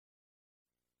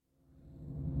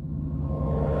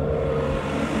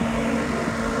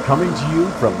coming to you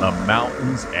from the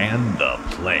mountains and the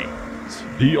plains.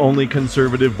 The only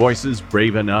conservative voices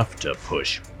brave enough to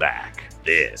push back.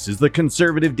 This is the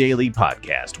Conservative Daily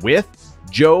Podcast with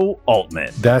Joe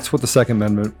Altman. That's what the Second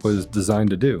Amendment was designed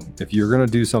to do. If you're going to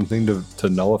do something to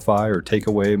nullify or take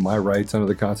away my rights under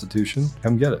the Constitution,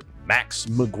 come get it. Max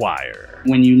McGuire.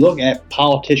 When you look at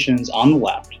politicians on the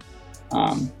left,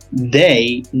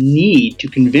 they need to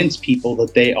convince people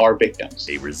that they are victims.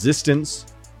 A resistance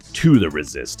to the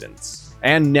resistance.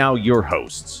 And now your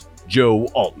hosts, Joe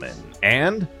Altman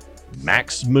and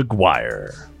Max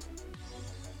McGuire.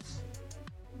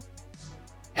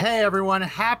 Hey everyone,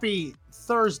 happy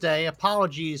Thursday.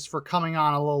 Apologies for coming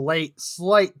on a little late.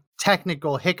 Slight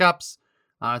technical hiccups.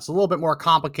 It's a little bit more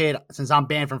complicated since I'm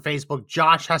banned from Facebook.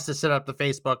 Josh has to set up the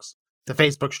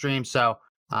Facebook stream, so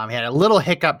he had a little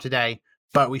hiccup today,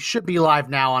 but we should be live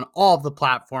now on all of the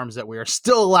platforms that we are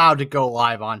still allowed to go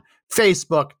live on.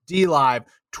 Facebook, DLive,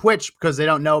 Twitch, because they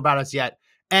don't know about us yet,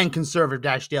 and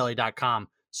conservative-daily.com.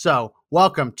 So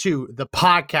welcome to the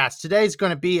podcast. Today's going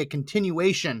to be a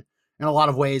continuation in a lot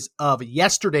of ways of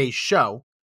yesterday's show,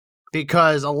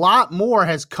 because a lot more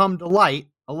has come to light.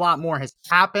 A lot more has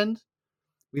happened.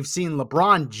 We've seen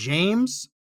LeBron James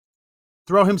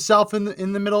throw himself in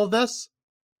the middle of this.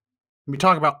 We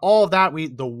talk about all of that.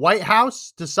 The White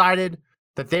House decided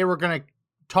that they were going to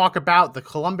talk about the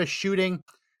Columbus shooting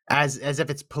as if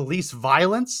it's police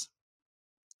violence.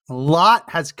 A lot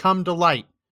has come to light.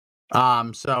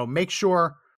 So make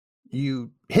sure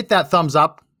you hit that thumbs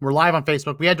up. We're live on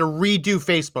Facebook. We had to redo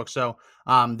Facebook, so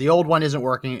the old one isn't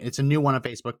working. It's a new one on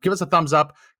Facebook. Give us a thumbs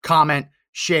up, comment,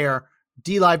 share.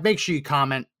 DLive, make sure you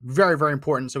comment. Very, very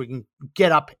important so we can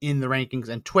get up in the rankings.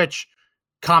 And Twitch,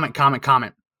 comment.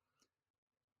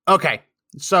 Okay,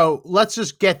 so let's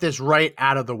just get this right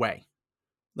out of the way.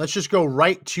 Let's just go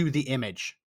right to the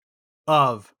image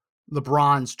of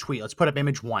LeBron's tweet. Let's put up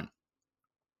image 1.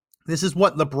 This is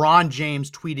what LeBron James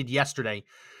tweeted yesterday.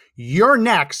 You're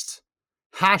next.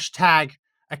 Hashtag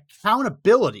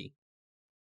accountability.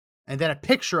 And then a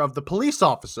picture of the police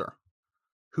officer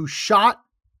who shot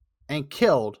and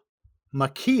killed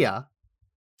Makia,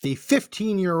 the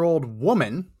 15-year-old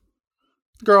woman,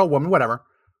 whatever,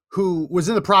 who was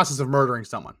in the process of murdering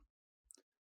someone.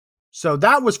 So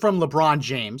that was from LeBron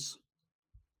James.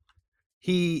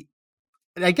 He,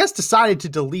 I guess, decided to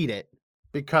delete it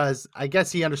because I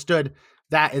guess he understood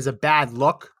that is a bad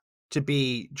look to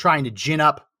be trying to gin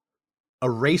up a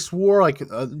race war, like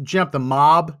gin up the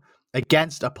mob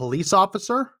against a police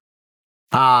officer.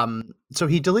 So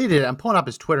he deleted it. I'm pulling up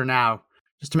his Twitter now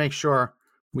just to make sure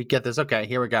we get this. Okay,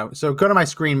 here we go. So go to my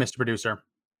screen, Mr. Producer.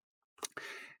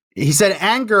 He said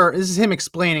anger, this is him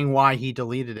explaining why he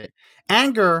deleted it.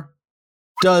 Anger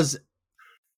does,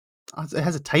 it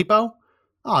has a typo.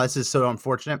 Oh, this is so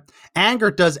unfortunate.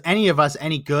 Anger does any of us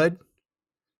any good.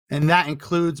 And that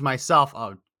includes myself.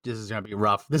 Oh, this is going to be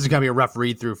rough. This is going to be a rough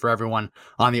read through for everyone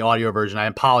on the audio version. I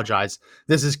apologize.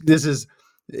 This is,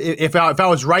 if I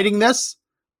was writing this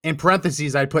in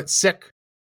parentheses, I'd put sick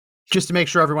just to make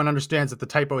sure everyone understands that the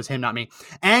typo is him, not me.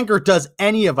 Anger does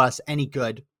any of us any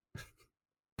good.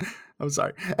 I'm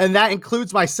sorry. And that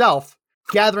includes myself.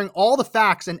 Gathering all the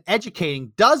facts and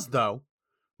educating does, though.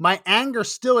 My anger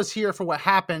still is here for what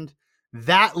happened.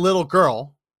 That little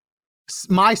girl.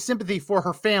 My sympathy for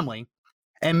her family.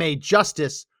 And may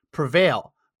justice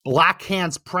prevail. Black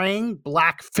hands praying,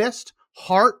 black fist,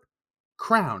 heart,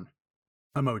 crown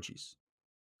emojis.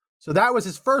 So that was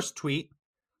his first tweet.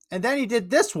 And then he did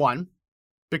this one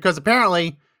because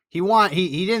apparently he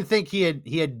didn't think he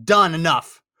had done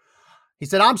enough. He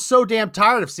said, I'm so damn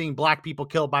tired of seeing black people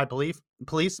killed by police.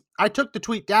 I took the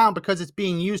tweet down because it's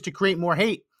being used to create more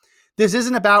hate. This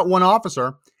isn't about one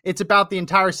officer. It's about the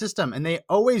entire system. And they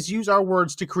always use our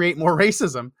words to create more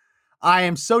racism. I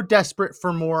am so desperate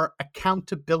for more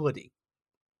accountability.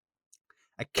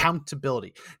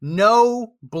 Accountability.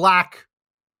 No black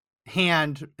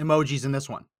hand emojis in this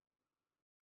one.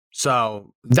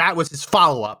 So that was his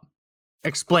follow-up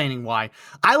explaining why.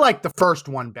 I like the first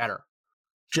one better.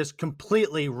 Just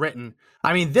completely written.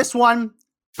 I mean, this one,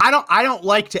 I don't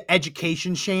like to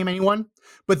education shame anyone,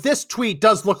 but this tweet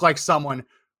does look like someone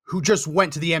who just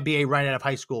went to the NBA right out of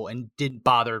high school and didn't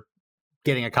bother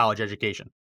getting a college education.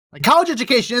 Like, college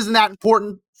education isn't that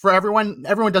important for everyone.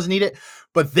 Everyone doesn't need it,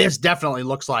 but this definitely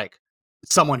looks like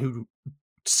someone who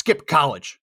skipped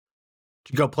college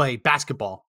to go play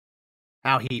basketball.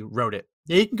 How he wrote it.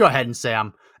 Yeah, you can go ahead and say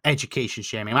I'm education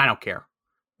shaming. I don't care.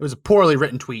 It was a poorly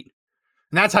written tweet.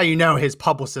 And that's how you know his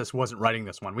publicist wasn't writing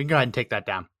this one. We can go ahead and take that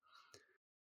down.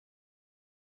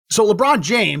 So LeBron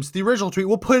James, the original tweet,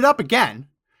 we'll put it up again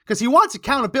because he wants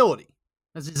accountability.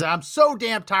 As he said, I'm so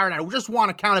damn tired. I just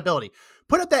want accountability.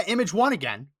 Put up that image 1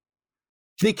 again.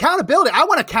 The accountability, I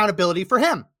want accountability for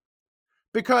him.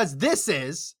 Because this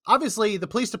is, obviously, the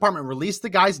police department released the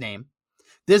guy's name.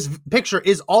 This picture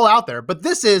is all out there, but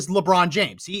this is LeBron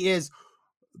James. He is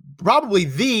probably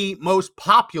the most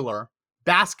popular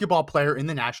basketball player in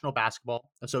the National Basketball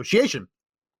Association,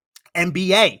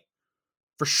 NBA,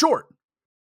 for short.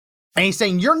 And he's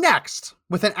saying, you're next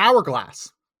with an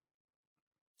hourglass.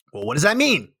 Well, what does that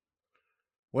mean?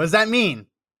 What does that mean?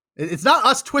 It's not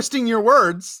us twisting your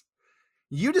words.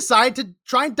 You decide to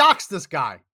try and dox this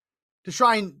guy, to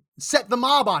try and set the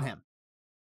mob on him.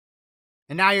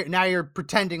 And now you're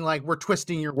pretending like we're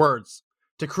twisting your words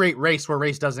to create race where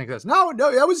race doesn't exist. No,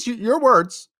 that was your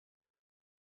words.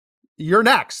 You're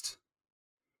next.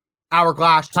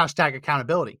 Hourglass, hashtag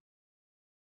accountability.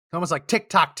 It's almost like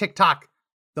TikTok, TikTok.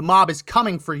 The mob is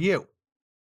coming for you.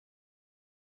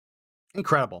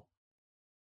 Incredible.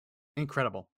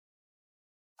 Incredible.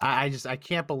 I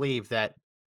can't believe that.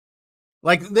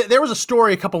 Like, there was a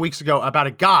story a couple weeks ago about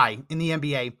a guy in the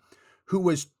NBA who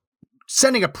was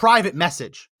sending a private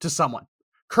message to someone,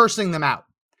 cursing them out.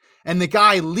 And the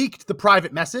guy leaked the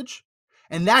private message,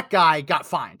 and that guy got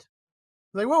fined.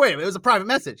 Like, wait, it was a private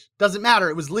message. Doesn't matter.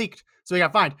 It was leaked, so he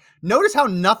got fined. Notice how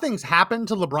nothing's happened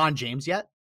to LeBron James yet?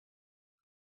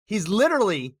 He's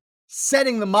literally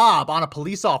setting the mob on a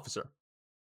police officer.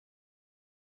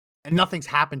 And nothing's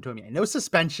happened to him yet. No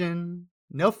suspension,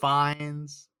 no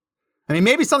fines. I mean,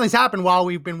 maybe something's happened while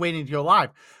we've been waiting to go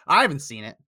live. I haven't seen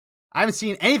it. I haven't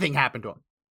seen anything happen to him.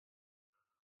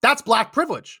 That's black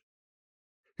privilege.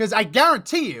 Because I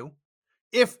guarantee you,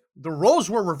 if the roles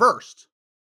were reversed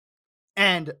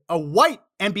and a white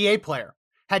NBA player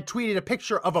had tweeted a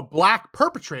picture of a black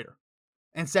perpetrator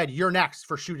and said, you're next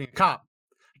for shooting a cop,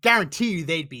 I guarantee you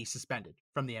they'd be suspended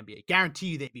from the NBA. Guarantee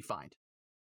you they'd be fined.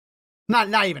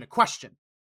 Not even a question.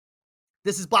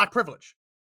 This is black privilege.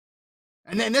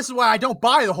 And then this is why I don't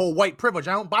buy the whole white privilege.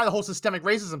 I don't buy the whole systemic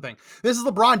racism thing. This is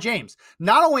LeBron James.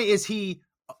 Not only is he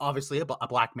obviously a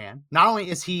black man, not only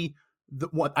is he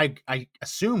what I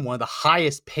assume one of the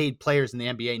highest paid players in the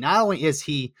NBA, not only is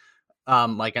he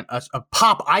like a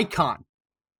pop icon,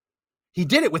 he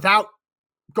did it without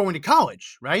going to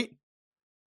college, right?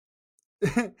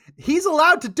 He's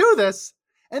allowed to do this,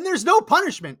 and there's no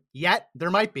punishment yet.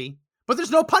 There might be, but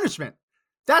there's no punishment.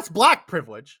 That's black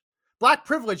privilege. Black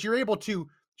privilege, you're able to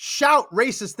shout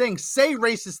racist things, say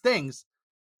racist things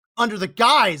under the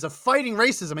guise of fighting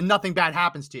racism, and nothing bad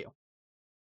happens to you.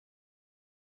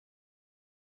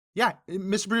 Yeah,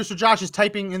 Mr. Producer Josh is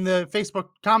typing in the Facebook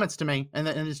comments to me and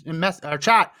in our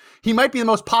chat. He might be the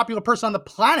most popular person on the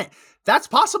planet. That's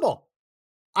possible.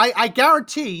 I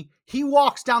guarantee he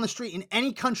walks down the street in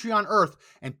any country on earth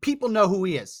and people know who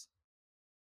he is.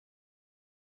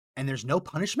 And there's no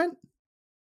punishment?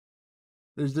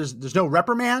 There's no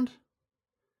reprimand?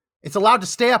 It's allowed to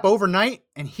stay up overnight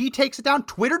and he takes it down?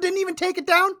 Twitter didn't even take it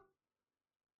down?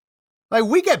 Like,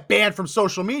 we get banned from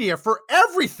social media for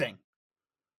everything.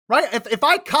 Right? If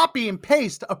I copy and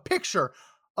paste a picture,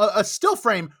 a still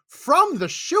frame from the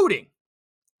shooting,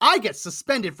 I get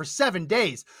suspended for 7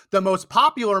 days. The most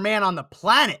popular man on the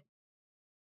planet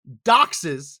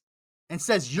doxes and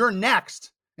says, you're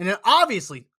next. And then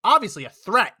obviously a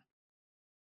threat.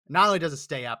 Not only does it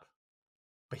stay up,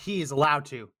 but he is allowed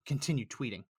to continue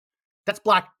tweeting. That's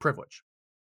black privilege.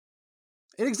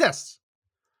 It exists.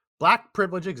 Black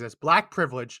privilege exists. Black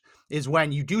privilege is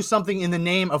when you do something in the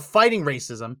name of fighting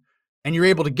racism and you're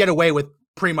able to get away with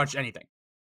pretty much anything.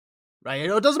 Right?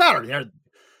 It doesn't matter.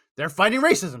 They're fighting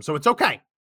racism, so it's okay.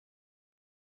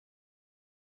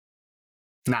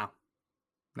 No,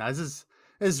 this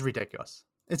is ridiculous.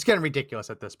 It's getting ridiculous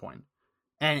at this point.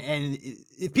 And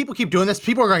if people keep doing this,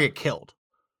 people are going to get killed.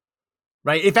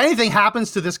 Right? If anything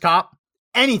happens to this cop,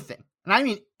 anything, and I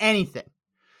mean anything,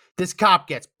 this cop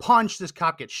gets punched, this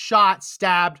cop gets shot,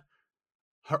 stabbed,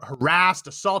 harassed,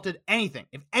 assaulted, anything.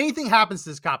 If anything happens to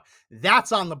this cop,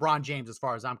 that's on LeBron James as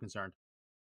far as I'm concerned.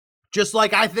 Just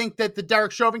like I think that the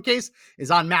Derek Chauvin case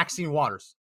is on Maxine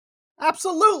Waters.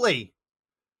 Absolutely.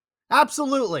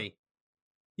 Absolutely.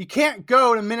 You can't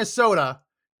go to Minnesota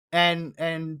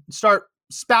and start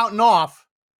spouting off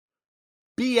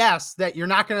BS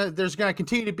that there's gonna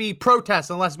continue to be protests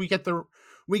unless we get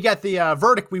the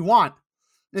verdict we want,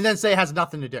 and then say it has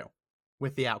nothing to do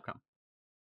with the outcome.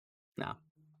 No.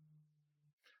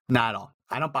 Not at all.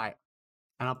 I don't buy it.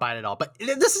 I don't buy it at all. But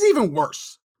this is even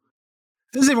worse.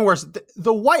 This is even worse.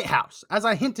 The White House, as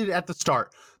I hinted at the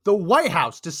start, the White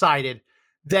House decided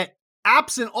that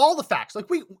absent all the facts. Like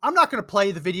I'm not going to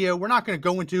play the video. We're not going to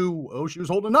go into, oh, she was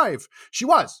holding a knife. She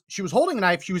was holding a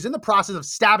knife. She was in the process of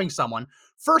stabbing someone.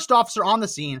 First officer on the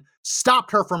scene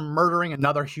stopped her from murdering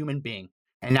another human being.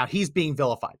 And now he's being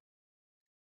vilified.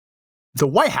 The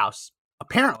White House,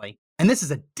 apparently, and this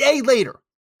is a day later,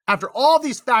 after all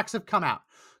these facts have come out,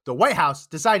 the White House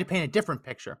decided to paint a different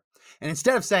picture. And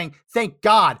instead of saying, thank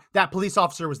God that police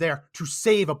officer was there to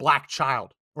save a black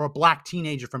child or a black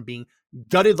teenager from being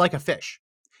gutted like a fish,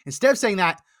 instead of saying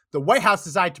that, the White House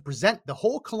decided to present the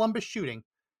whole Columbus shooting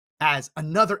as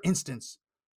another instance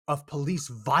of police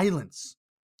violence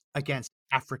against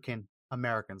African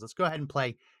Americans. Let's go ahead and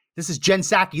play. This is Jen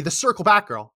Psaki, the Circle Back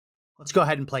Girl. Let's go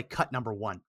ahead and play cut number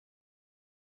 1.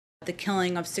 The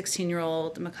killing of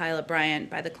 16-year-old Michaela Bryant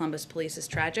by the Columbus police is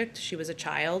tragic. She was a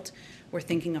child. We're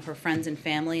thinking of her friends and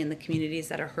family and the communities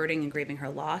that are hurting and grieving her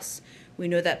loss. We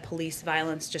know that police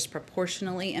violence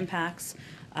disproportionately impacts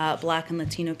Black and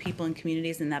Latino people in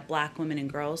communities, and that Black women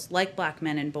and girls, like Black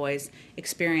men and boys,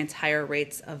 experience higher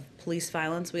rates of police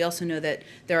violence. We also know that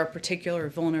there are particular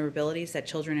vulnerabilities that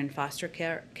children in foster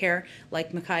care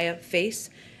like Micaiah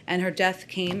face. And her death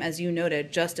came, as you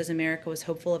noted, just as America was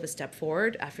hopeful of a step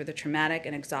forward after the traumatic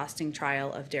and exhausting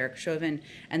trial of Derek Chauvin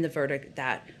and the verdict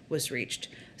that was reached.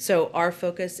 So our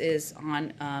focus is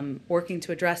on working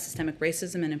to address systemic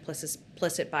racism and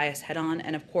implicit bias head-on,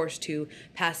 and of course to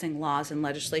passing laws and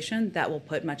legislation that will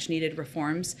put much-needed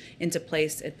reforms into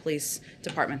place at police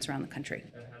departments around the country.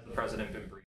 And has the president been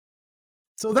briefed?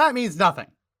 So that means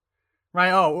nothing,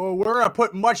 right? Oh, well, we're going to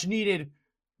put much-needed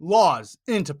laws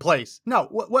into place. No,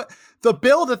 what the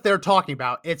bill that they're talking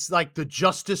about, it's like the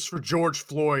Justice for George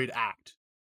Floyd Act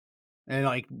and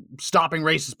like Stopping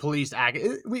Racist Police Act.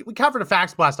 We covered a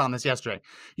facts blast on this yesterday.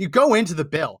 You go into the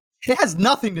bill, it has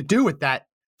nothing to do with that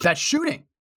shooting,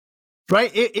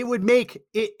 right? It would make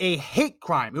it a hate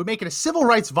crime. It would make it a civil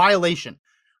rights violation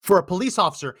for a police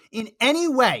officer in any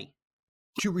way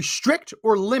to restrict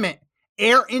or limit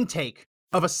air intake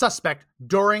of a suspect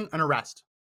during an arrest.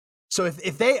 So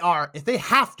if they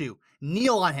have to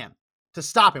kneel on him to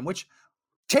stop him, which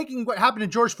taking what happened to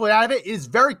George Floyd out of it is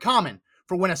very common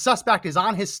for when a suspect is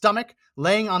on his stomach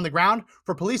laying on the ground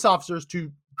for police officers to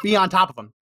be on top of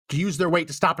him, to use their weight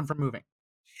to stop him from moving.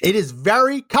 It is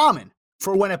very common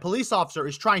for when a police officer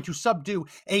is trying to subdue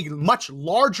a much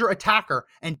larger attacker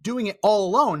and doing it all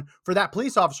alone, for that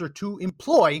police officer to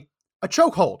employ a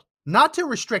chokehold, not to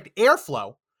restrict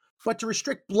airflow, but to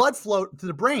restrict blood flow to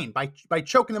the brain by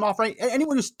choking them off, right?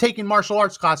 Anyone who's taken martial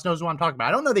arts class knows what I'm talking about.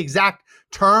 I don't know the exact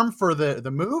term for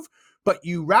the move, but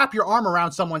you wrap your arm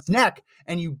around someone's neck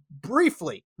and you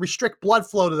briefly restrict blood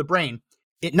flow to the brain.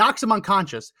 It knocks them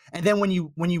unconscious. And then when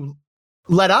you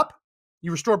let up,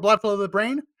 you restore blood flow to the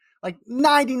brain, like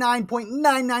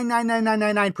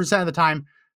 99.9999999% of the time,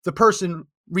 the person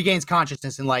regains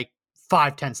consciousness in like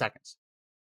 5-10 seconds.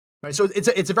 Right? So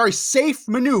it's a very safe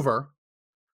maneuver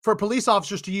for police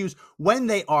officers to use when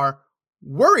they are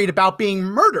worried about being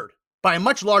murdered by a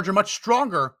much larger, much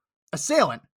stronger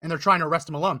assailant, and they're trying to arrest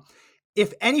him alone.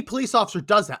 If any police officer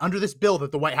does that under this bill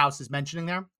that the White House is mentioning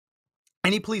there,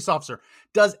 any police officer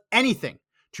does anything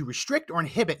to restrict or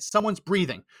inhibit someone's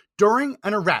breathing during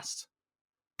an arrest,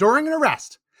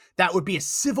 that would be a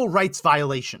civil rights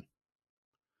violation.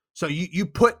 So you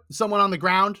put someone on the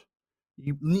ground,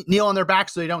 you kneel on their back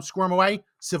so they don't squirm away,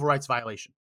 civil rights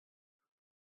violation.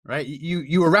 Right?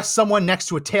 You arrest someone next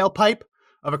to a tailpipe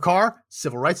of a car,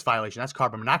 civil rights violation. That's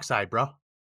carbon monoxide, bro.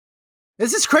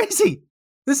 This is crazy.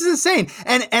 This is insane.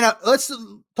 And let's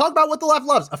talk about what the left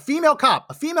loves. A female cop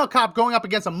going up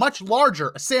against a much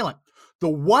larger assailant. The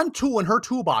one tool in her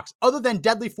toolbox, other than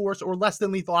deadly force or less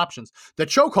than lethal options, the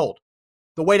chokehold,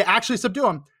 the way to actually subdue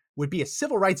him, would be a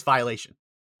civil rights violation.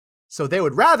 So they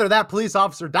would rather that police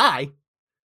officer die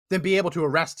than be able to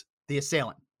arrest the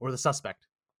assailant or the suspect.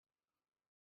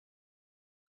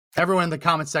 Everyone in the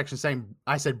comment section saying,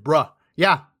 I said, bruh.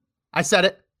 Yeah, I said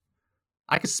it.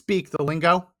 I can speak the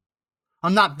lingo.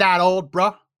 I'm not that old,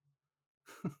 bruh.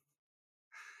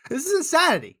 This is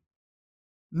insanity.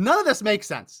 None of this makes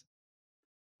sense.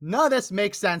 None of this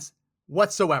makes sense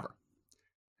whatsoever.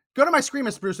 Go to my screen,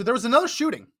 Mr. Brewster. There was another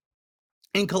shooting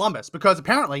in Columbus because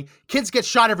apparently kids get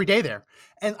shot every day there.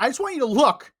 And I just want you to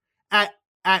look at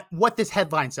what this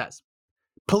headline says.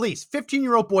 Police,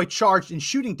 15-year-old boy charged in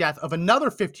shooting death of another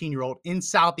 15-year-old in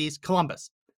Southeast Columbus.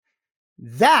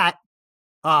 That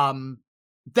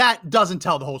doesn't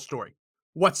tell the whole story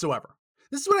whatsoever.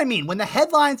 This is what I mean. When the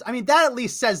headlines, that at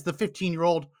least says the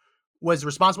 15-year-old was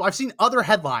responsible. I've seen other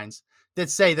headlines that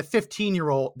say the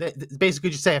 15-year-old, that basically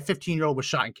just say a 15-year-old was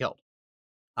shot and killed,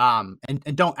 and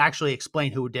don't actually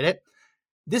explain who did it.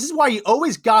 This is why you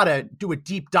always gotta do a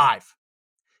deep dive.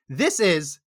 This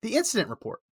is the incident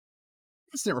report.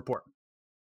 Incident report.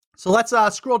 So let's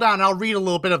scroll down and I'll read a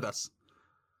little bit of this.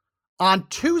 On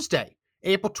Tuesday,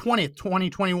 April 20th,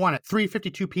 2021 at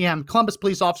 3:52 p.m., Columbus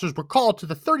police officers were called to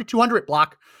the 3200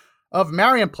 block of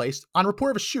Marion Place on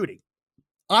report of a shooting.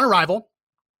 On arrival,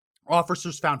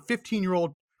 officers found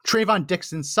 15-year-old Trayvon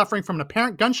Dixon suffering from an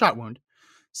apparent gunshot wound.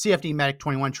 CFD Medic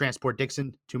 21 transported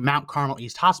Dixon to Mount Carmel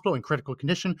East Hospital in critical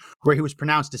condition, where he was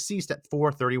pronounced deceased at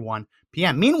 4:31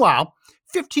 p.m. Meanwhile,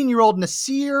 15-year-old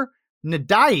Nasir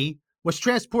Nadai was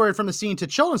transported from the scene to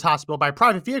Children's Hospital by a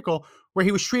private vehicle where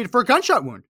he was treated for a gunshot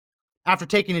wound. After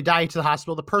taking Nadai to the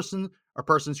hospital, the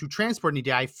persons who transported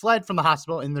Nadai fled from the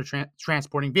hospital in their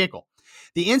transporting vehicle.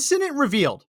 The incident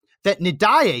revealed that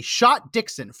Nadai shot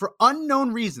Dixon for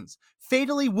unknown reasons,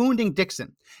 fatally wounding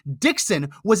Dixon. Dixon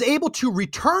was able to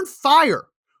return fire,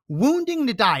 wounding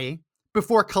Nadai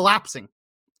before collapsing.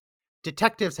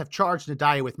 Detectives have charged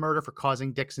Nadai with murder for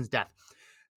causing Dixon's death.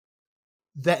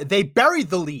 They buried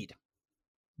the lead.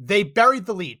 They buried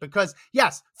the lead because,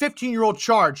 yes, 15-year-old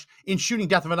charged in shooting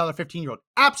death of another 15-year-old.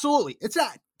 Absolutely. It's a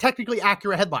technically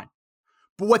accurate headline.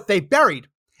 But what they buried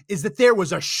is that there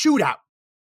was a shootout.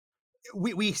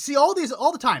 We see all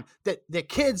the time that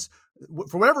kids,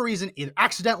 for whatever reason, either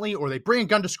accidentally or they bring a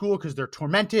gun to school because they're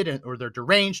tormented or they're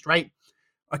deranged, right?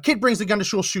 A kid brings a gun to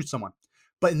school, shoots someone.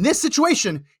 But in this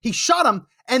situation, he shot him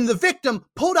and the victim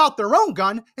pulled out their own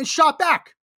gun and shot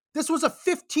back. This was a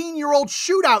 15-year-old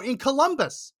shootout in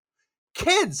Columbus.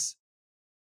 Kids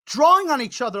drawing on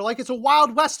each other like it's a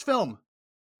Wild West film.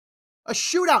 A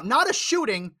shootout, not a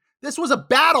shooting. This was a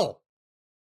battle.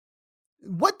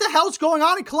 What the hell's going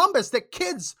on in Columbus that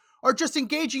kids are just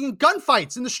engaging in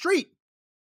gunfights in the street?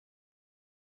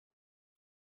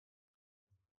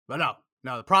 But no,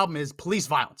 the problem is police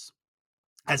violence.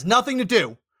 Has nothing to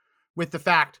do with the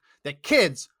fact that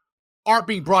kids aren't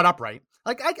being brought up right.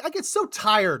 Like, I get so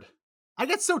tired. I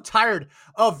get so tired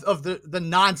of the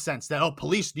nonsense that,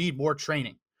 police need more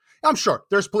training. I'm sure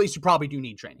there's police who probably do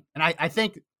need training. And I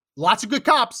think lots of good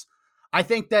cops, I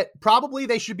think that probably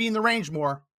they should be in the range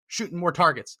more, shooting more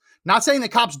targets. Not saying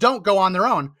that cops don't go on their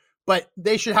own, but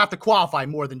they should have to qualify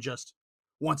more than just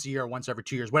once a year, once every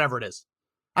 2 years, whatever it is.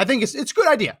 I think it's a good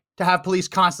idea to have police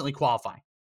constantly qualify.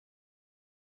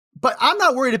 But I'm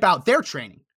not worried about their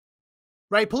training.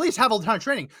 Right? Police have a ton of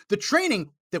training. The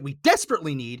training that we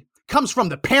desperately need comes from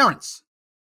the parents.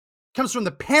 Comes from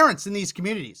the parents in these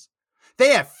communities. They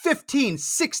have 15,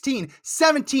 16,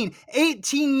 17,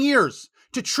 18 years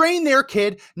to train their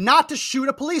kid not to shoot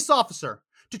a police officer.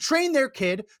 To train their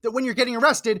kid that when you're getting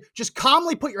arrested, just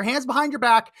calmly put your hands behind your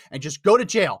back and just go to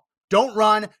jail. Don't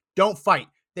run, don't fight.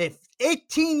 They have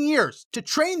 18 years to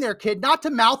train their kid not to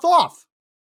mouth off.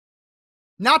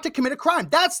 Not to commit a crime.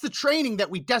 That's the training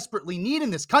that we desperately need in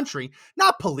this country.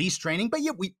 Not police training, but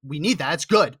yeah, we need that. It's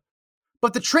good.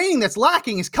 But the training that's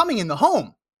lacking is coming in the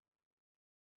home.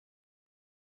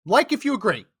 Like if you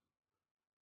agree.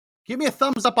 Give me a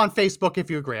thumbs up on Facebook if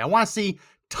you agree. I want to see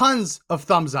tons of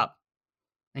thumbs up.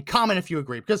 And comment if you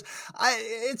agree. Because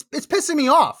it's pissing me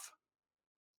off.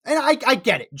 And I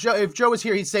get it. If Joe was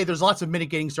here, he'd say there's lots of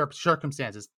mitigating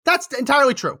circumstances. That's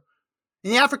entirely true. In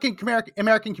the African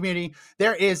American community,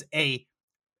 there's a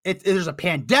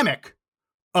pandemic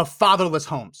of fatherless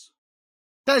homes.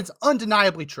 That is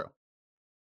undeniably true.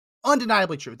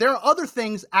 Undeniably true. There are other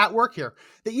things at work here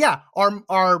that,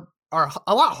 are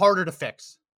a lot harder to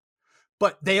fix.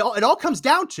 But it all comes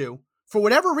down to, for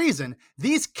whatever reason,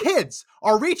 these kids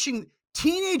are reaching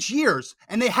teenage years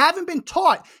and they haven't been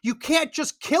taught you can't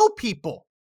just kill people.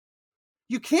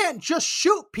 You can't just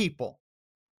shoot people.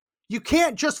 You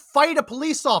can't just fight a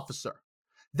police officer.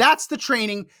 That's the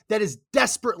training that is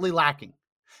desperately lacking.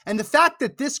 And the fact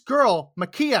that this girl,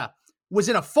 Makia, was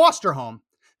in a foster home,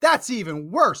 that's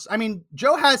even worse. I mean,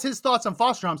 Joe has his thoughts on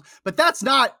foster homes, but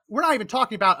we're not even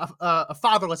talking about a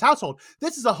fatherless household.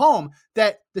 This is a home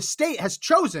that the state has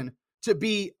chosen to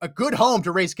be a good home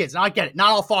to raise kids. Now, I get it.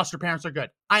 Not all foster parents are good.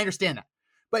 I understand that.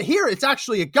 But here, it's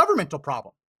actually a governmental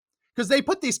problem because they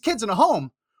put these kids in a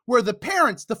home where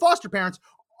the foster parents,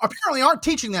 apparently aren't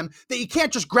teaching them that you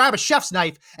can't just grab a chef's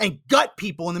knife and gut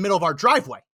people in the middle of our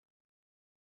driveway.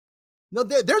 No,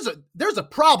 there's a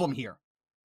problem here.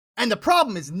 And the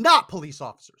problem is not police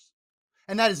officers.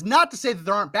 And that is not to say that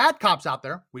there aren't bad cops out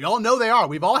there. We all know they are.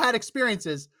 We've all had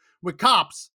experiences with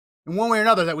cops in one way or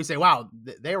another that we say, wow,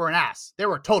 they were an ass. They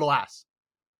were a total ass.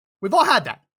 We've all had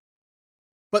that.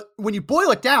 But when you boil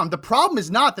it down, the problem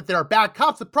is not that there are bad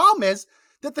cops. The problem is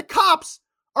that the cops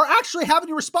are actually having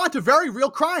to respond to very real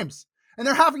crimes. And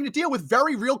they're having to deal with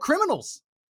very real criminals.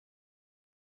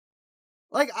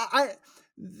 Like,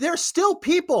 there's still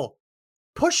people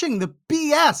pushing the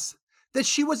BS that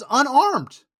she was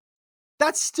unarmed.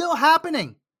 That's still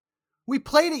happening. We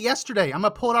played it yesterday. I'm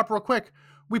going to pull it up real quick.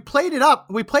 We played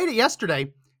it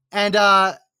yesterday, and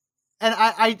I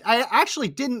actually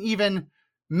didn't even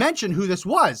mention who this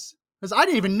was, because I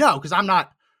didn't even know, because I'm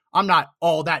not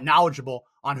all that knowledgeable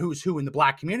on who's who in the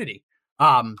black community.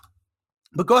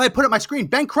 But go ahead, put up my screen.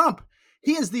 Ben Crump,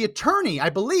 he is the attorney, I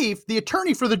believe, the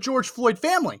attorney for the George Floyd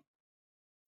family.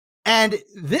 And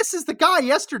this is the guy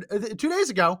 2 days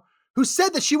ago who said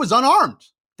that she was unarmed.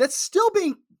 That's still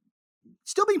being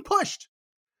pushed,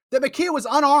 that Ma'Khia was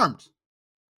unarmed.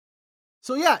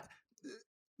 So yeah,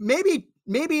 maybe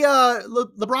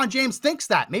LeBron James thinks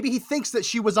that. Maybe he thinks that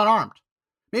she was unarmed.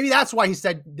 Maybe that's why he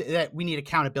said that we need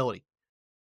accountability.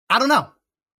 I don't know.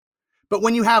 But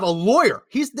when you have a lawyer,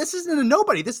 this isn't a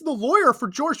nobody. This is the lawyer for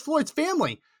George Floyd's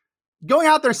family going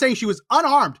out there saying she was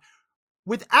unarmed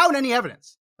without any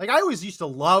evidence. Like, I always used to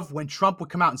love when Trump would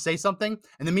come out and say something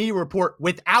and the media would report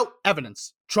without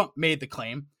evidence, Trump made the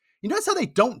claim. You notice how they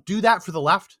don't do that for the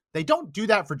left? They don't do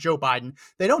that for Joe Biden.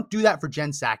 They don't do that for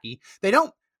Jen Psaki. They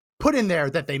don't put in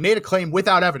there that they made a claim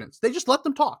without evidence. They just let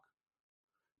them talk.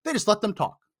 This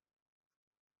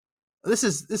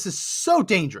is so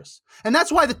dangerous. And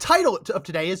that's why the title of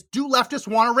today is, Do Leftists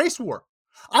Want a Race War?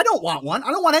 I don't want one.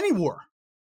 I don't want any war.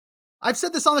 I've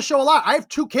said this on the show a lot. I have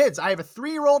 2 kids. I have a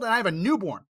 3-year-old and I have a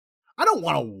newborn. I don't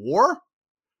want a war.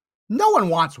 No one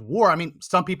wants war. I mean,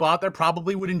 some people out there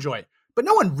probably would enjoy it, but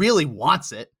no one really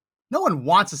wants it. No one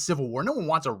wants a civil war. No one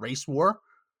wants a race war.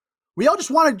 We all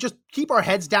just want to just keep our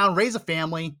heads down, raise a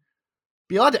family,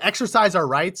 be allowed to exercise our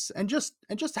rights, and just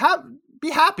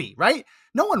be happy, right?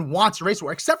 No one wants a race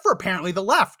war, except for apparently the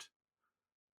left.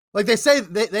 Like they say,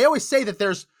 they always say that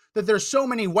there's so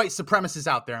many white supremacists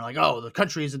out there, and like, oh, the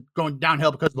country is going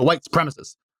downhill because of the white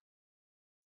supremacists.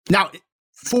 Now,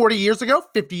 40 years ago,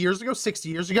 50 years ago, 60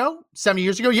 years ago, 70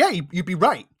 years ago, yeah, you'd be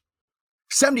right.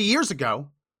 70 years ago,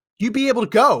 you'd be able to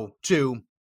go to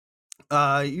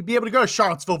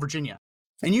Charlottesville, Virginia,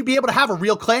 and you'd be able to have a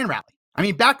real Klan rally. I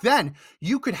mean, back then,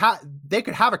 they could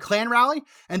have a Klan rally,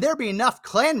 and there'd be enough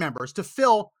Klan members to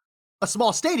fill a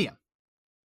small stadium,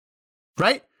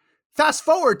 right? Fast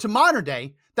forward to modern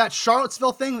day, that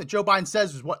Charlottesville thing that Joe Biden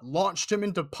says is what launched him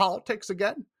into politics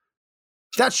again.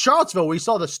 That's Charlottesville, where you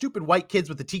saw the stupid white kids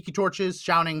with the tiki torches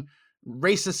shouting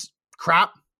racist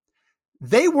crap.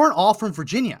 They weren't all from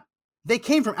Virginia. They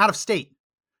came from out of state.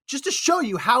 Just to show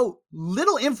you how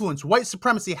little influence white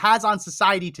supremacy has on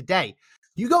society today.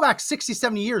 You go back 60,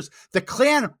 70 years, the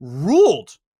Klan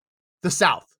ruled the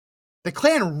South. The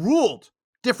Klan ruled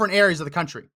different areas of the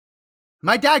country.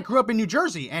 My dad grew up in New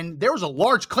Jersey, and there was a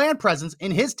large Klan presence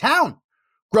in his town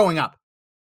growing up.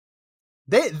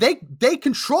 They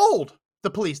controlled the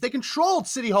police. They controlled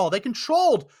City Hall. They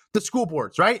controlled the school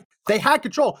boards, right? They had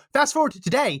control. Fast forward to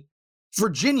today,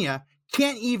 Virginia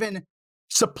can't even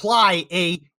supply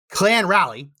a Klan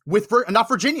rally with enough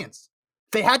Virginians.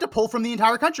 They had to pull from the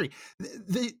entire country.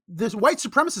 This white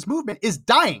supremacist movement is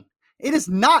dying. It is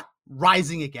not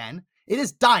rising again. It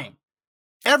is dying.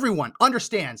 Everyone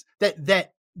understands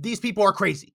that these people are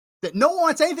crazy, that no one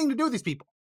wants anything to do with these people.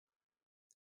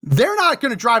 They're not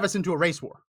going to drive us into a race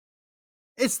war.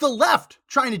 It's the left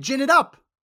trying to gin it up,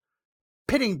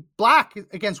 pitting black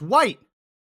against white,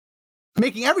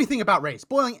 making everything about race,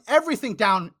 boiling everything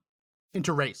down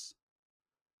into race.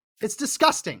 It's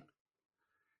disgusting.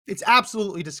 It's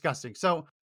absolutely disgusting. So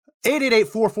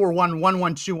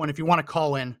 888-441-1121 if you want to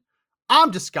call in.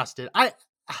 I'm disgusted.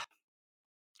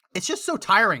 It's just so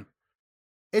tiring.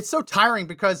 It's so tiring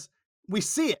because we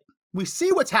see it. We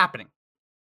see what's happening.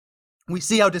 We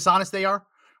see how dishonest they are.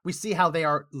 We see how they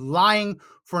are lying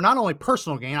for not only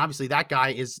personal gain. Obviously, that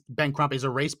guy Ben Crump is a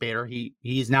race baiter.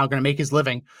 He's now going to make his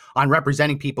living on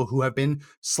representing people who have been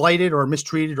slighted or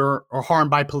mistreated or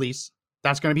harmed by police.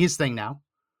 That's going to be his thing now.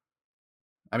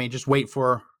 I mean, just wait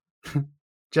for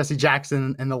Jesse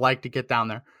Jackson and the like to get down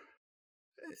there.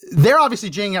 They're obviously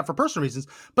ginning up for personal reasons,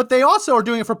 but they also are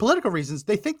doing it for political reasons.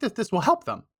 They think that this will help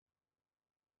them.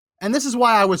 And this is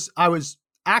why I was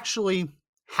actually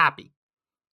happy.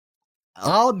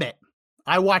 I'll admit,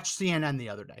 I watched CNN the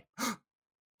other day.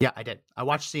 Yeah, I did. I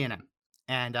watched CNN.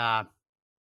 And I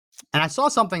saw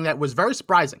something that was very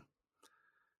surprising.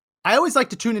 I always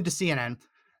like to tune into CNN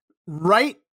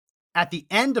right at the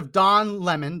end of Don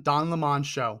Lemon's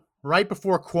show, right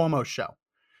before Cuomo's show.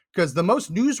 Because the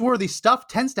most newsworthy stuff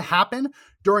tends to happen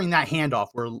during that handoff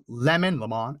where Lemon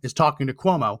is talking to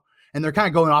Cuomo and they're kind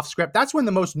of going off script. That's when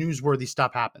the most newsworthy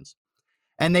stuff happens.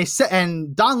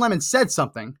 And Don Lemon said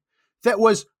something that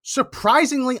was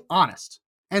surprisingly honest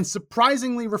and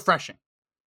surprisingly refreshing.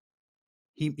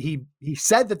 He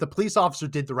said that the police officer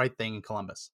did the right thing in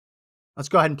Columbus. Let's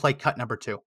go ahead and play cut number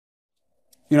 2.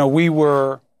 You know, you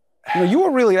were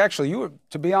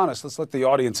to be honest, let's let the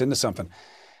audience into something.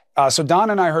 So Don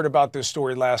and I heard about this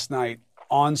story last night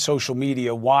on social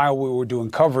media while we were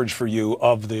doing coverage for you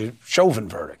of the Chauvin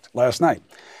verdict last night.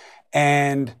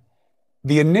 And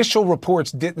the initial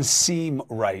reports didn't seem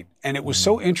right. And it was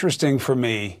so interesting for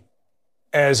me,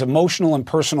 as emotional and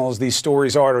personal as these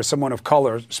stories are to someone of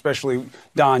color, especially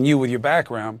Don, you with your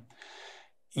background,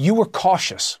 you were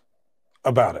cautious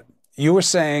about it. You were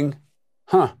saying,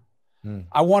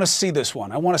 I want to see this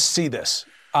one. I want to see this.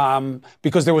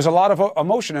 Because there was a lot of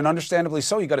emotion, and understandably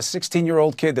so. You got a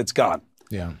 16-year-old kid that's gone.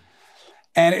 Yeah.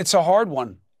 And it's a hard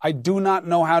one. I do not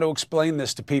know how to explain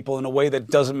this to people in a way that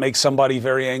doesn't make somebody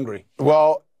very angry.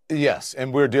 Well, yes,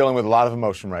 and we're dealing with a lot of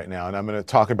emotion right now, and I'm going to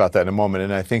talk about that in a moment.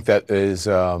 And I think that is,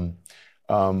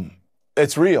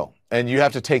 it's real, and you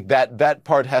have to take that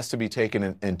part has to be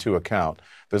taken into account.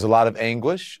 There's a lot of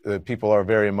anguish. People are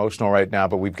very emotional right now,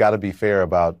 but we've got to be fair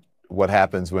about what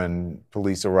happens when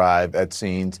police arrive at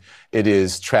scenes. It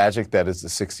is tragic that it's a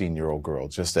 16-year-old girl,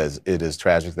 just as it is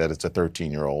tragic that it's a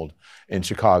 13-year-old in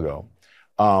Chicago.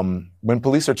 When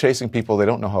police are chasing people, they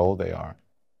don't know how old they are.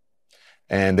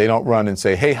 And they don't run and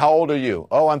say, hey, how old are you?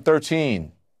 Oh, I'm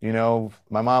 13. You know,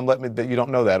 my mom let me, you don't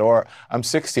know that. Or I'm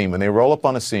 16. When they roll up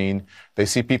on a scene, they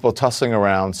see people tussling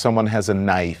around, someone has a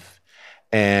knife,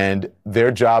 and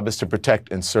their job is to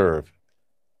protect and serve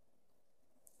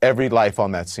every life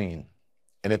on that scene.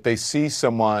 And if they see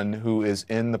someone who is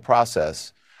in the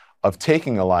process of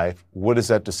taking a life, what is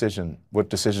that decision? What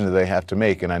decision do they have to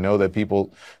make? And I know that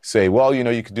people say, well, you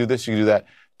know, you could do this, you could do that.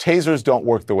 Tasers don't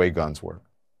work the way guns work.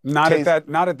 Not at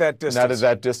that distance. Not at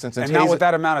that distance. And not with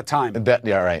that amount of time.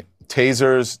 Yeah, right.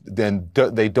 Tasers, then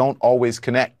they don't always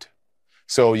connect.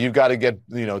 So you've got to get,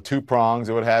 you know, 2 prongs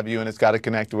or what have you, and it's got to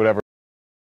connect or whatever.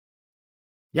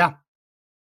 Yeah.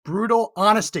 Brutal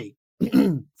honesty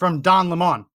from Don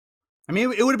Lemon. I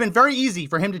mean, it would have been very easy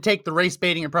for him to take the race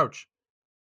baiting approach.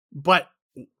 But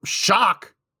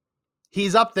shock,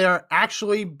 he's up there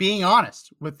actually being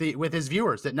honest with his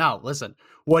viewers that, no, listen,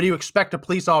 what do you expect a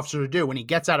police officer to do when he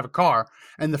gets out of a car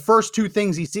and the first 2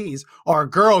 things he sees are a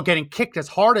girl getting kicked as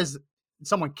hard as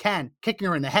someone can, kicking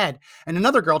her in the head, and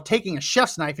another girl taking a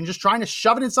chef's knife and just trying to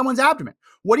shove it in someone's abdomen?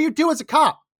 What do you do as a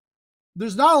cop?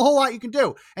 There's not a whole lot you can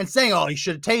do. And saying, oh, he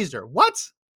should have tased her. What?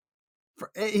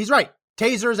 He's right.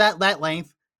 Tasers at that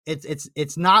length.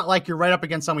 It's not like you're right up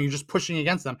against someone, you're just pushing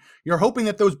against them. You're hoping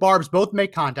that those barbs both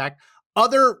make contact.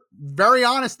 Other very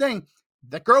honest thing,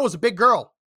 that girl was a big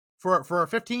girl. For a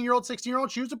 15-year-old,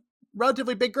 16-year-old, she was a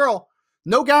relatively big girl.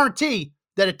 No guarantee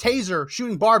that a taser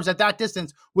shooting barbs at that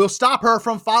distance will stop her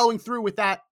from following through with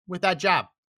that jab.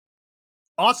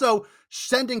 Also,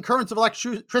 sending currents of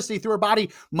electricity through her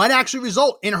body might actually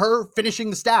result in her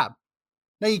finishing the stab.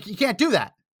 Now, you can't do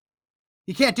that.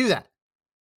 You can't do that.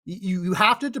 You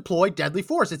have to deploy deadly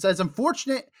force. It's as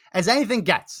unfortunate as anything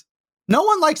gets. No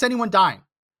one likes anyone dying.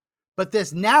 But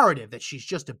this narrative that she's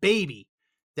just a baby,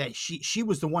 that she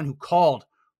was the one who called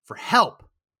for help.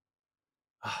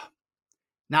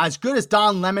 Now, as good as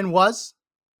Don Lemon was,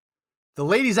 the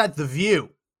ladies at The View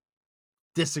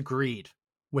disagreed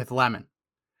with Lemon.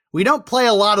 We don't play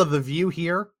a lot of The View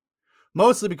here,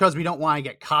 mostly because we don't want to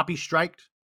get copy striked.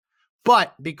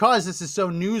 But because this is so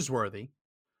newsworthy,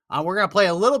 we're going to play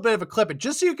a little bit of a clip,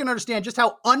 just so you can understand just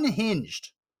how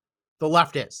unhinged the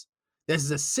left is. This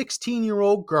is a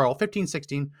 16-year-old girl, 15,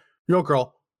 16-year-old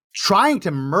girl, trying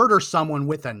to murder someone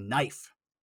with a knife.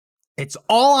 It's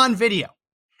all on video.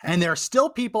 And there are still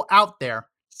people out there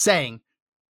saying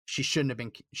she shouldn't have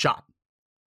been shot.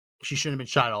 She shouldn't have been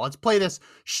shot at all. Let's play this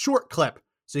short clip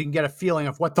so you can get a feeling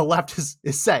of what the left is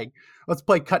saying. Let's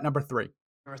play cut number 3.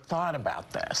 Never thought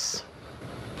about this.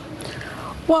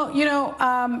 Well, you know,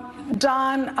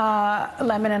 Don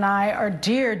Lemon and I are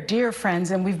dear, dear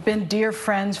friends, and we've been dear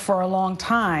friends for a long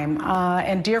time.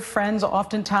 And dear friends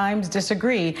oftentimes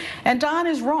disagree. And Don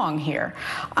is wrong here.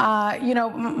 You know,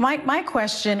 my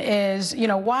question is, you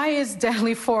know, why is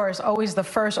deadly force always the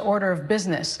first order of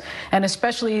business? And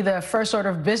especially the first order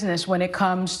of business when it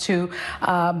comes to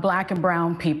black and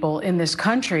brown people in this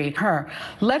country.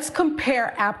 Let's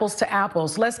compare apples to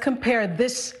apples. Let's compare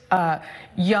this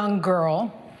young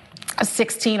girl,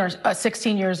 16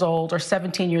 years old or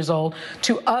 17 years old,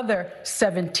 to other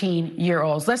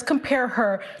 17-year-olds. Let's compare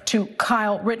her to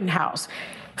Kyle Rittenhouse.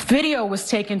 Video was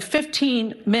taken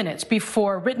 15 minutes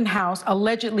before Rittenhouse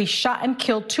allegedly shot and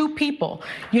killed 2 people.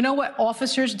 You know what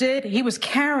officers did? He was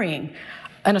carrying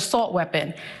an assault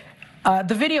weapon.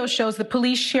 The video shows the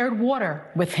police shared water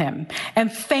with him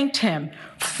and thanked him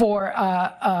for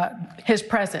his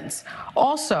presence.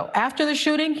 Also, after the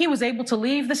shooting, he was able to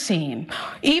leave the scene.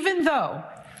 Even though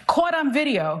caught on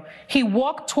video, he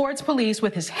walked towards police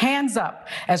with his hands up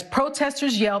as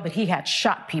protesters yelled that he had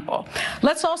shot people.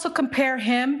 Let's also compare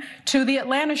him to the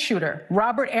Atlanta shooter,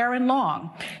 Robert Aaron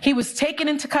Long. He was taken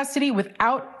into custody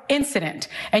without incident.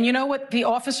 And you know what the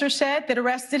officer said that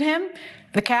arrested him?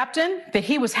 The captain, that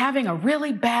he was having a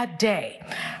really bad day.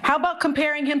 How about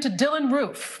comparing him to Dylan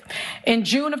Roof? In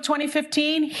June of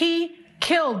 2015, he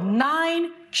killed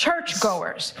 9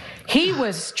 churchgoers. He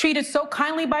was treated so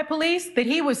kindly by police that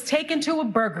he was taken to a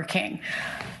Burger King.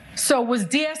 So was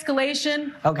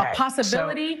de-escalation a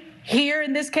possibility here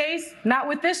in this case? Not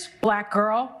with this black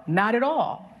girl, not at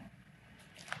all.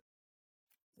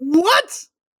 What?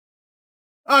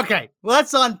 Okay,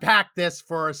 let's unpack this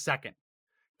for a second.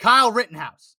 Kyle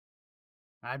Rittenhouse.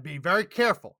 I'd be very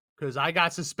careful because I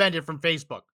got suspended from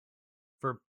Facebook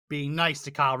for being nice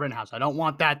to Kyle Rittenhouse. I don't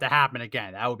want that to happen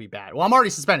again. That would be bad. Well, I'm already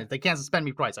suspended. They can't suspend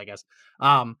me twice, I guess.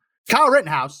 Kyle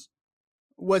Rittenhouse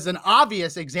was an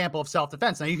obvious example of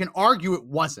self-defense. Now, you can argue it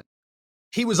wasn't.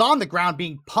 He was on the ground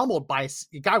being pummeled by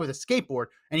a guy with a skateboard,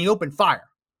 and he opened fire.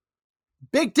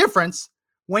 Big difference.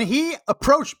 When he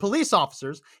approached police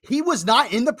officers, he was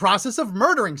not in the process of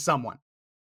murdering someone.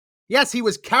 Yes, he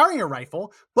was carrying a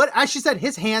rifle, but as she said,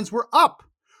 his hands were up.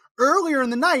 Earlier in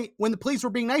the night, when the police were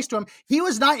being nice to him, he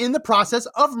was not in the process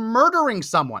of murdering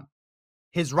someone.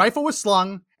 His rifle was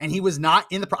slung, and he was not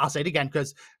in the I'll say it again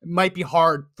because it might be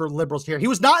hard for liberals to hear. He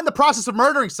was not in the process of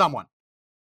murdering someone.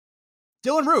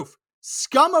 Dylan Roof,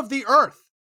 scum of the earth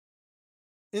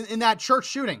in that church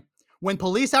shooting. When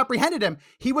police apprehended him,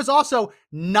 he was also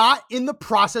not in the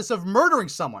process of murdering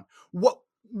someone.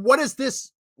 What is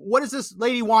this? What does this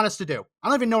lady want us to do? I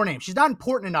don't even know her name. She's not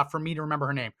important enough for me to remember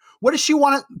her name. What does she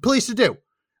want police to do?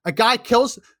 A guy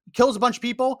kills a bunch of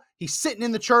people. He's sitting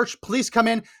in the church. Police come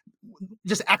in,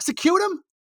 just execute him?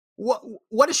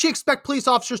 What does she expect police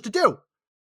officers to do?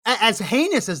 As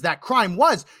heinous as that crime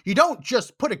was, you don't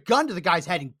just put a gun to the guy's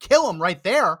head and kill him right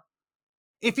there.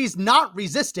 If he's not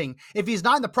resisting, if he's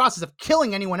not in the process of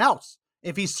killing anyone else,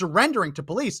 if he's surrendering to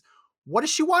police, what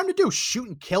does she want him to do? Shoot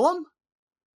and kill him?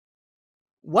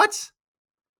 What?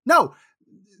 No.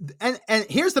 And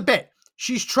here's the bit.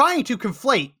 She's trying to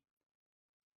conflate,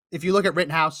 if you look at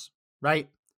Rittenhouse, right?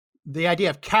 The idea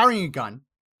of carrying a gun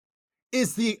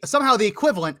is somehow the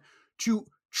equivalent to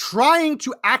trying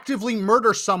to actively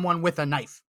murder someone with a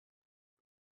knife.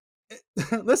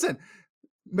 Listen,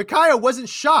 Micaiah wasn't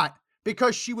shot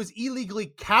because she was illegally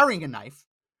carrying a knife.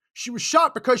 She was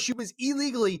shot because she was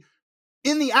illegally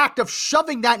in the act of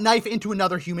shoving that knife into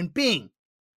another human being.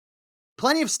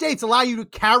 Plenty of states allow you to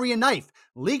carry a knife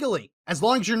legally, as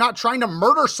long as you're not trying to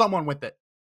murder someone with it.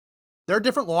 There are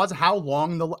different laws of how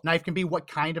long the knife can be, what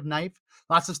kind of knife.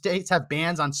 Lots of states have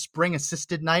bans on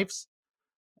spring-assisted knives.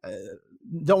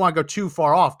 Don't want to go too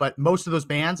far off, but most of those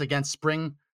bans against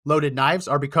spring-loaded knives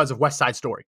are because of West Side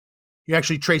Story. You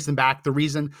actually trace them back. The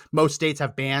reason most states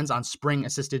have bans on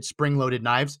spring-assisted, spring-loaded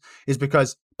knives is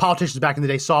because politicians back in the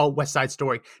day saw West Side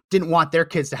Story, didn't want their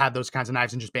kids to have those kinds of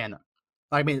knives and just banned them.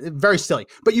 I mean, very silly.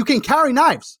 But you can carry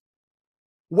knives.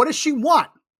 What does she want?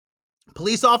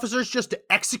 Police officers just to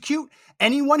execute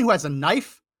anyone who has a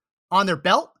knife on their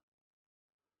belt?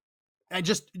 And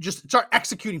just start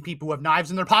executing people who have knives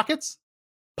in their pockets?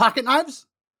 Pocket knives?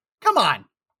 Come on.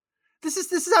 This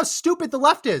is how stupid the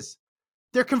left is.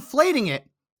 They're conflating it,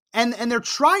 and they're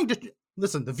trying to...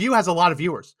 Listen, The View has a lot of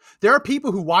viewers. There are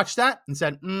people who watched that and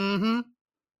said,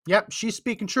 yep, she's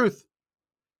speaking truth.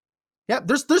 Yep,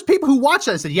 there's people who watched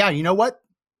that and said, yeah, you know what?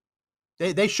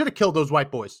 They should have killed those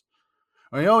white boys.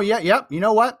 Or, you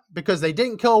know what? Because they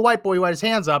didn't kill a white boy who had his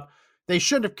hands up, they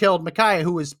should have killed Micaiah,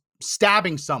 who was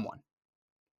stabbing someone.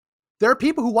 There are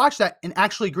people who watch that and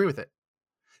actually agree with it.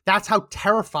 That's how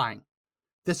terrifying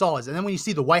this all is. And then when you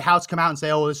see the White House come out and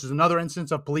say, oh, this is another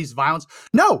instance of police violence.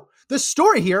 No, the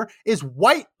story here is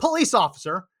white police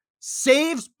officer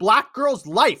saves black girl's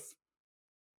life.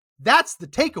 That's the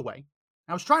takeaway.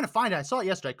 I was trying to find it. I saw it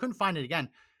yesterday. I couldn't find it again.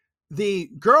 The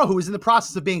girl who was in the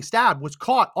process of being stabbed was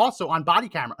caught also on body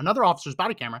camera, another officer's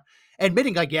body camera,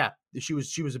 admitting like, yeah, she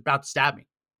was about to stab me.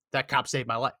 That cop saved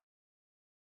my life.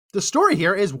 The story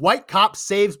here is white cop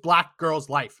saves black girl's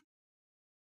life.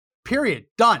 Period.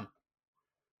 Done.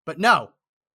 But no,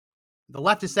 the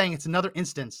left is saying it's another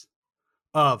instance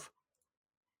of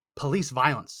police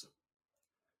violence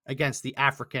against the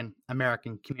African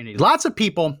American community. Lots of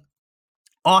people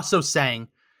also saying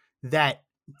that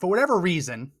for whatever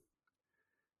reason,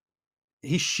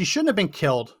 she shouldn't have been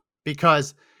killed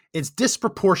because it's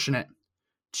disproportionate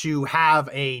to have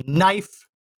a knife.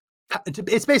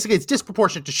 It's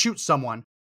disproportionate to shoot someone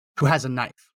who has a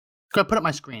knife. Go put up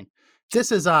my screen.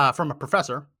 This is from a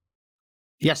professor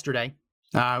yesterday.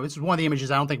 This is one of the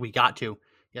images I don't think we got to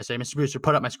yesterday. Mr. Brewster,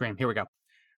 put up my screen. Here we go.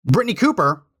 Brittany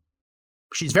Cooper,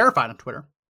 she's verified on Twitter.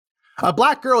 A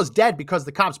black girl is dead because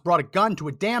the cops brought a gun to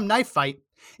a damn knife fight.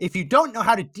 If you don't know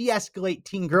how to de-escalate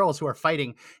teen girls who are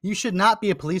fighting, you should not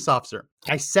be a police officer.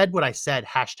 I said what I said,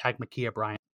 hashtag Makia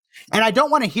Bryant. And I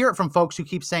don't want to hear it from folks who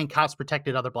keep saying cops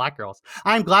protected other black girls.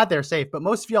 I'm glad they're safe, but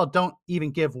most of y'all don't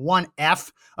even give one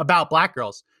F about black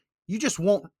girls. You just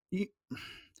won't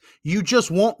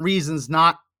reasons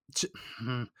not to...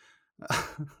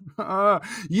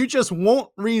 you just won't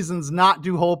reasons not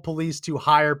to hold police to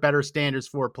higher, better standards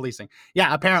for policing.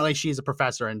 Yeah, apparently she's a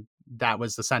professor, and that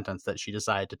was the sentence that she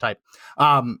decided to type.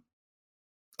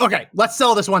 Okay, let's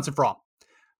settle this once and for all.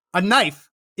 A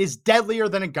knife is deadlier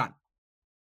than a gun.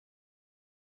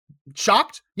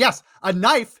 Shocked? Yes, a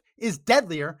knife is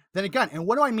deadlier than a gun. And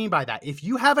what do I mean by that? If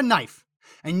you have a knife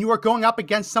and you are going up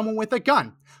against someone with a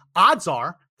gun, odds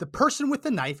are the person with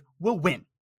the knife will win.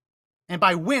 And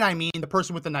by win, I mean the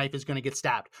person with the knife is going to get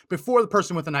stabbed before the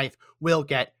person with the knife will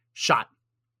get shot.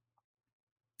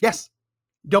 Yes.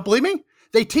 Don't believe me?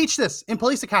 They teach this in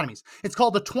police academies. It's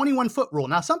called the 21-foot rule.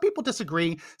 Now, some people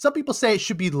disagree. Some people say it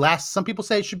should be less. Some people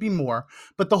say it should be more.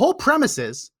 But the whole premise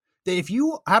is that if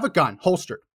you have a gun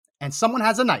holstered and someone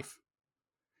has a knife,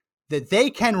 that they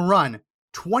can run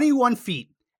 21 feet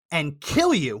and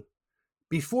kill you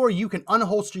before you can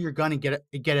unholster your gun and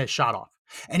get a shot off.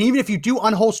 And even if you do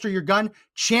unholster your gun,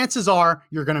 chances are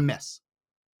you're going to miss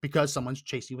because someone's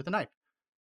chasing you with a knife.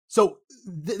 So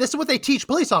this is what they teach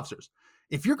police officers.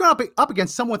 If you're going up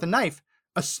against someone with a knife,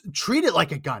 treat it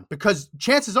like a gun because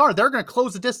chances are they're going to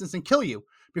close the distance and kill you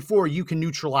before you can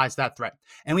neutralize that threat.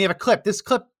 And we have a clip. This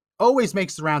clip always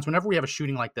makes the rounds whenever we have a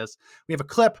shooting like this. We have a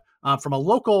clip from a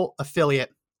local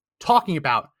affiliate talking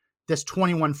about this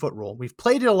 21-foot rule. We've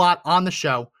played it a lot on the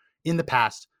show in the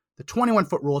past. The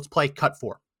 21-foot rule. Let's play cut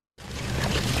 4.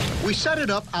 We set it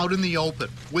up out in the open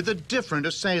with a different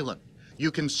assailant. You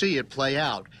can see it play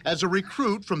out as a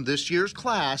recruit from this year's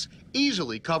class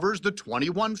easily covers the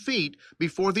 21 feet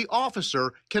before the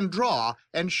officer can draw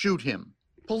and shoot him.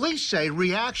 Police say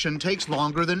reaction takes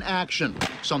longer than action,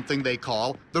 something they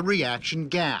call the reaction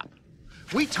gap.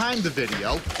 We timed the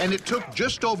video, and it took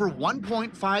just over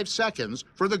 1.5 seconds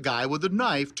for the guy with the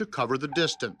knife to cover the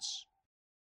distance.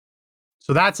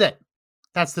 So that's it.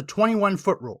 That's the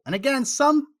 21-foot rule. And again,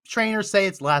 some trainers say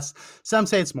it's less, some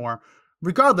say it's more.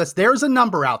 Regardless, there's a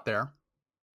number out there.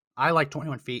 I like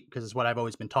 21 feet because it's what I've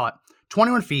always been taught.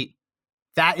 21 feet,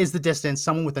 that is the distance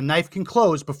someone with a knife can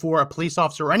close before a police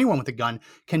officer or anyone with a gun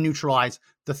can neutralize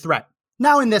the threat.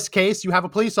 Now, in this case, you have a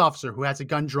police officer who has a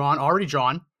gun already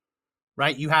drawn,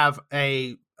 right? You have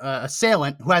a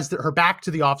assailant who has her back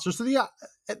to the officer. So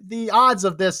the odds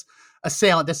of this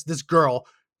assailant, this girl,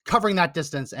 covering that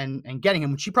distance and getting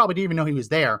him, when she probably didn't even know he was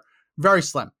there, very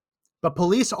slim. But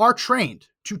police are trained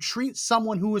to treat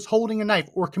someone who is holding a knife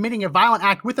or committing a violent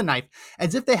act with a knife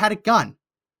as if they had a gun.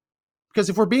 Because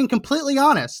if we're being completely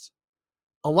honest,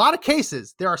 a lot of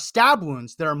cases, there are stab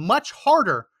wounds that are much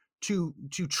harder to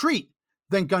treat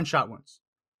than gunshot wounds,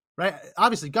 right?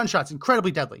 Obviously, gunshot's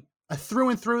incredibly deadly. A through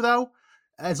and through, though,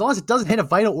 as long as it doesn't hit a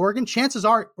vital organ, chances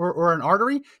are, or an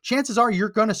artery, chances are you're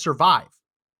going to survive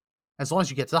as long as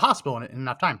you get to the hospital in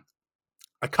enough time.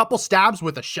 A couple stabs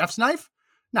with a chef's knife,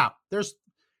 now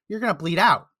you're going to bleed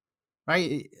out,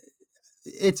 right?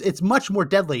 It's much more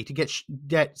deadly to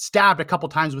get stabbed a couple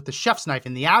times with the chef's knife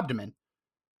in the abdomen.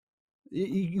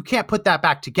 You can't put that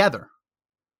back together.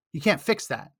 You can't fix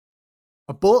that.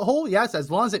 A bullet hole, yes,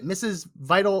 as long as it misses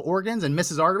vital organs and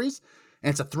misses arteries,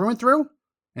 and it's a through and through,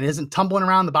 and it isn't tumbling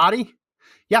around the body.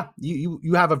 Yeah,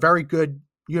 you have very good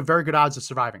odds of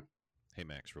surviving. Hey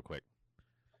Max, real quick.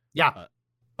 Yeah,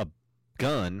 a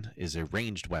gun is a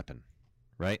ranged weapon,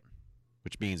 right?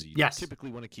 Which means you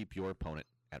typically want to keep your opponent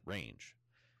at range.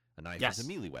 A knife is a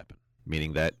melee weapon,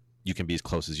 meaning that you can be as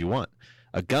close as you want.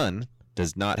 A gun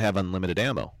does not have unlimited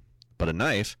ammo, but a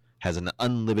knife has an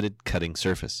unlimited cutting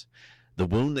surface. The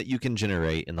wound that you can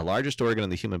generate in the largest organ in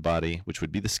the human body, which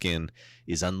would be the skin,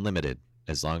 is unlimited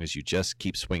as long as you just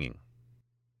keep swinging.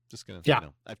 Just gonna,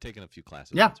 I've taken a few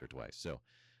classes once or twice, so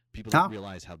people don't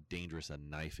realize how dangerous a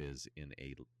knife is in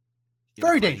a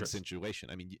very dangerous situation.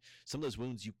 I mean, some of those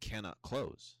wounds you cannot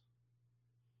close.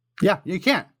 Yeah, you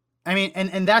can't. I mean,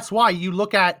 and that's why you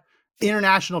look at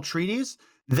international treaties,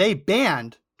 they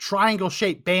banned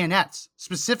triangle-shaped bayonets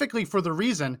specifically for the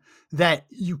reason that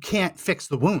you can't fix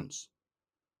the wounds,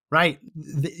 right?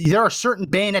 There are certain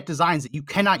bayonet designs that you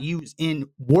cannot use in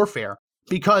warfare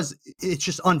because it's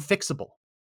just unfixable.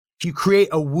 You create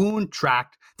a wound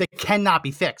tract that cannot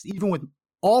be fixed, even with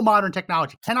all modern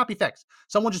technology, cannot be fixed.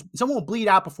 Someone will bleed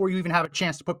out before you even have a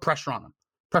chance to put pressure on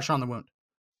the wound.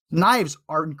 Knives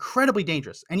are incredibly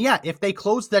dangerous. And yeah, if they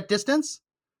close that distance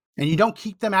and you don't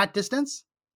keep them at distance,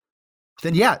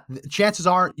 then yeah, chances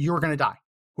are you're going to die.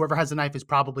 Whoever has the knife is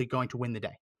probably going to win the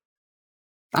day.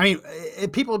 I mean,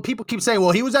 people keep saying,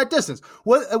 well, he was at distance.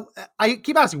 What I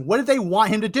keep asking, what did they want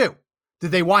him to do?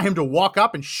 Did they want him to walk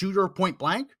up and shoot her point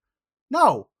blank?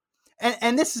 No.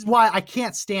 And this is why I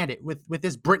can't stand it with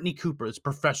this Brittany Cooper, this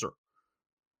professor.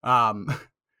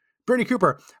 Brittany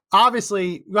Cooper,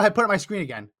 obviously, go ahead, put it on my screen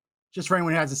again, just for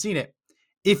anyone who hasn't seen it.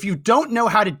 If you don't know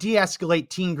how to de-escalate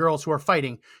teen girls who are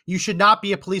fighting, you should not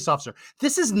be a police officer.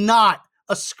 This is not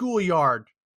a schoolyard,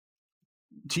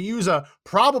 to use a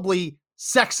probably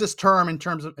sexist term in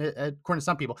terms of, according to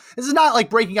some people. This is not like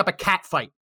breaking up a cat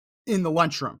fight in the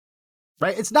lunchroom,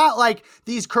 right? It's not like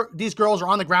these girls are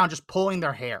on the ground just pulling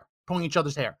each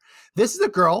other's hair. This is a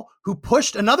girl who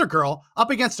pushed another girl up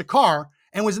against a car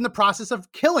and was in the process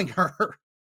of killing her.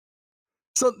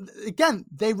 So again,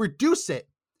 they reduce it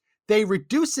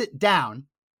down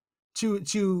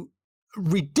to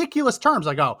ridiculous terms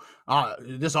like,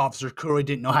 this officer clearly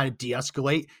didn't know how to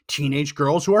de-escalate teenage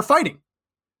girls who are fighting.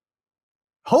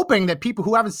 Hoping that people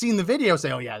who haven't seen the video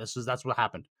say, oh yeah, that's what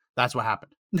happened. That's what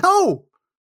happened. No,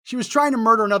 she was trying to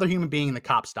murder another human being and the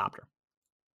cop stopped her.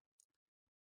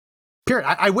 Period.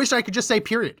 I wish I could just say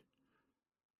period.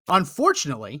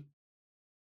 Unfortunately,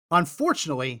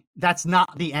 that's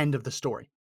not the end of the story.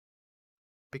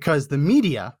 Because the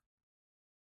media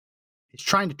is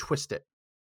trying to twist it.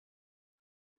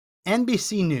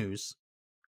 NBC News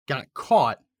got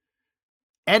caught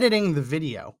editing the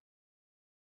video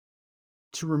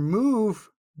to remove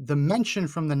the mention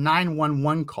from the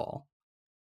 911 call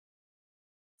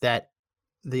that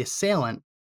the assailant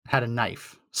had a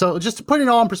knife. So just to put it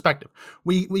all in perspective,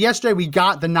 yesterday we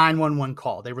got the 911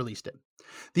 call. They released it.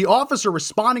 The officer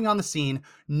responding on the scene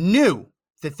knew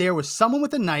that there was someone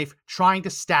with a knife trying to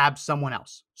stab someone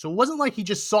else. So it wasn't like he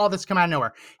just saw this come out of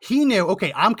nowhere. He knew,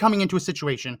 okay, I'm coming into a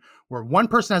situation where one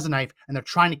person has a knife and they're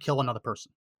trying to kill another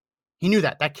person. He knew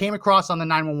that. That came across on the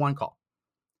 911 call.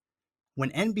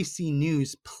 When NBC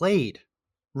News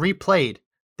replayed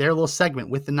their little segment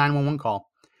with the 911 call,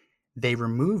 they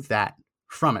removed that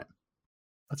from it.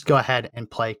 Let's go ahead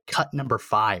and play cut number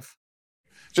 5.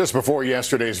 Just before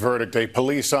yesterday's verdict, a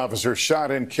police officer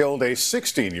shot and killed a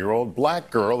 16-year-old black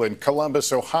girl in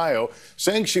Columbus, Ohio,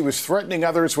 saying she was threatening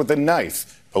others with a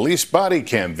knife. Police body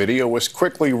cam video was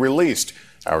quickly released.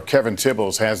 Our Kevin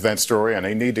Tibbles has that story, and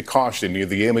I need to caution you,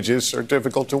 the images are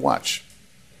difficult to watch.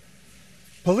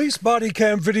 Police body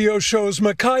cam video shows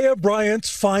Ma'Khia Bryant's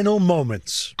final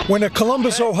moments when a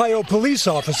Columbus, Ohio police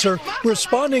officer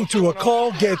responding to a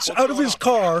call gets out of his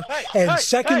car and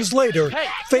seconds later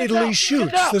fatally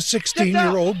shoots the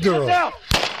 16-year-old girl.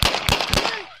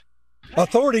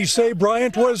 Authorities say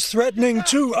Bryant was threatening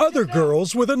 2 other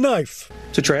girls with a knife.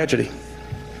 It's a tragedy.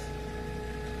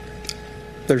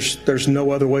 There's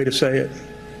no other way to say it.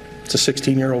 It's a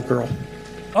 16-year-old girl.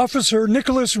 Officer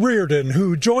Nicholas Reardon,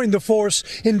 who joined the force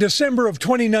in December of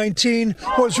 2019,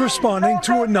 was responding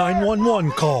to a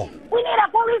 911 call. We need a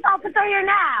police officer here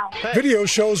now. Video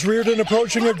shows Reardon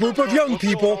approaching a group of young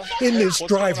people in this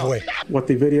driveway. What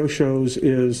the video shows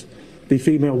is the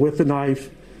female with the knife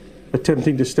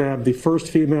attempting to stab the first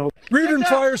female. Reardon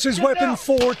fires his weapon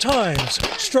 4 times,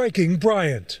 striking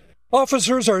Bryant.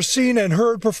 Officers are seen and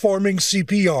heard performing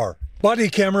CPR. Body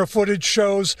camera footage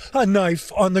shows a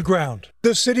knife on the ground.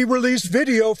 The city released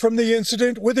video from the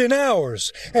incident within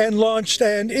hours and launched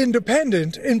an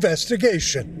independent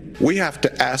investigation. We have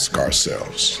to ask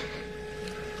ourselves,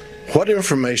 what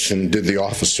information did the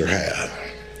officer have?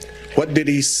 What did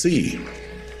he see?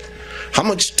 How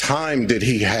much time did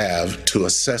he have to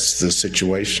assess the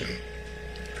situation?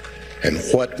 And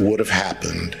what would have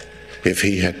happened if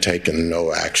he had taken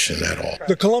no action at all?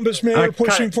 The Columbus mayor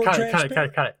pushing for transparency.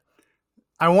 Cut it.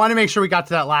 I want to make sure we got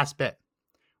to that last bit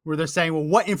where they're saying, well,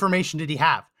 what information did he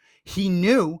have? He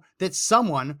knew that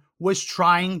someone was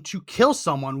trying to kill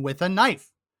someone with a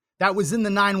knife. That was in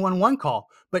the 911 call.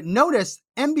 But notice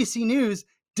NBC News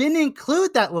didn't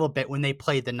include that little bit when they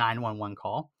played the 911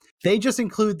 call. They just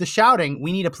include the shouting,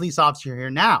 we need a police officer here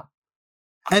now.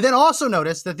 And then also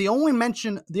notice that the only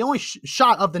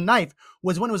shot of the knife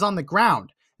was when it was on the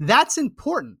ground. That's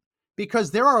important because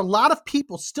there are a lot of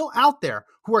people still out there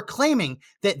who are claiming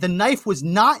that the knife was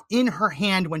not in her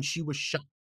hand when she was shot.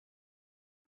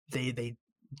 They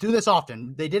do this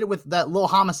often. They did it with that little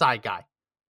homicide guy.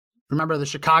 Remember the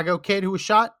Chicago kid who was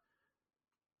shot?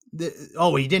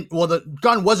 He didn't. Well, the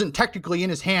gun wasn't technically in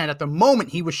his hand at the moment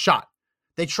he was shot.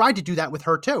 They tried to do that with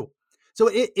her too. So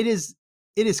it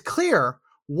is clear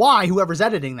why whoever's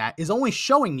editing that is only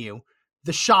showing you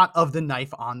the shot of the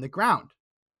knife on the ground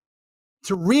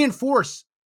to reinforce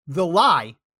the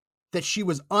lie that she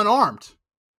was unarmed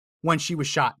when she was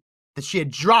shot, that she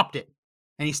had dropped it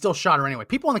and he still shot her anyway.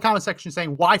 People in the comment section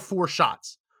saying, why 4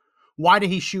 shots? Why did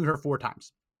he shoot her 4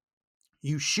 times?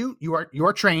 You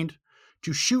are trained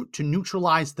to shoot to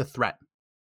neutralize the threat.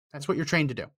 That's what you're trained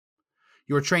to do.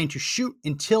 You are trained to shoot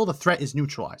until the threat is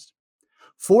neutralized.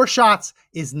 4 shots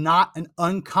is not an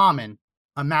uncommon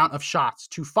amount of shots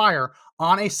to fire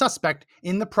on a suspect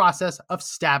in the process of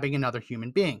stabbing another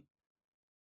human being.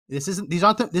 This is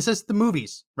the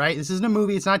movies, right? This isn't a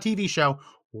movie. It's not a TV show.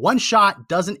 1 shot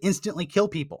doesn't instantly kill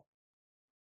people.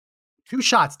 2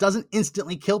 shots doesn't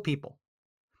instantly kill people.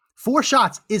 4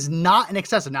 shots is not an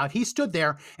excessive. Now, if he stood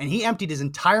there and he emptied his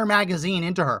entire magazine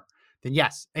into her, then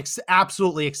yes,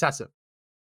 absolutely excessive.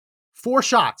 4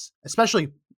 shots, especially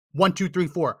 1, 2, 3,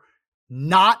 4,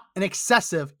 not an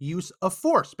excessive use of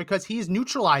force because he's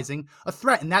neutralizing a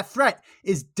threat, and that threat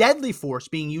is deadly force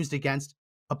being used against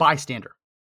a bystander.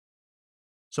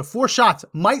 So 4 shots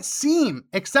might seem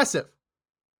excessive,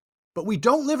 but we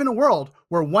don't live in a world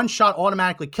where 1 shot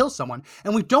automatically kills someone,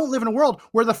 and we don't live in a world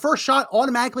where the first shot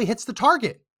automatically hits the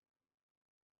target.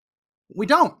 We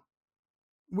don't.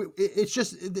 It's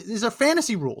just, these are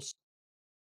fantasy rules.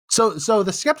 So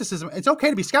the skepticism, it's okay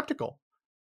to be skeptical,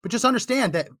 but just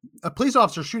understand that a police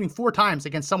officer shooting 4 times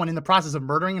against someone in the process of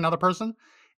murdering another person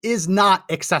is not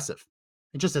excessive.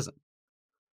 It just isn't.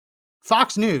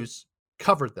 Fox News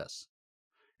covered this,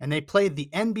 and they played the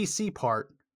NBC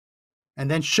part and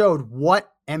then showed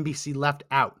what NBC left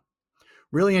out.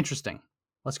 Really interesting.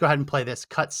 Let's go ahead and play this.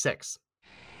 Cut 6.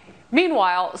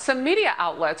 Meanwhile, some media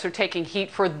outlets are taking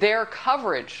heat for their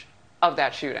coverage of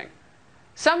that shooting.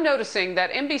 Some noticing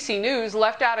that NBC News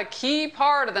left out a key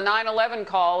part of the 9/11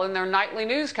 call in their nightly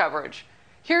news coverage.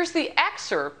 Here's the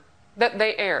excerpt that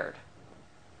they aired.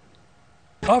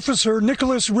 Officer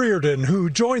Nicholas Reardon, who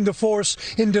joined the force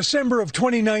in December of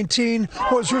 2019,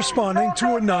 was responding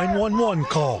to a 911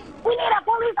 call. We need a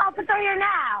police officer here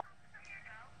now.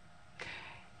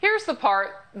 Here's the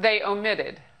part they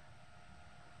omitted.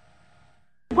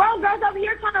 Grown girls over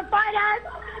here trying to fight us,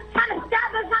 trying to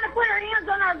stab us, trying to put her hands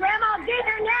on our grandma. Get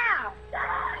here now.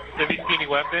 Have you seen any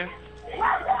weapons?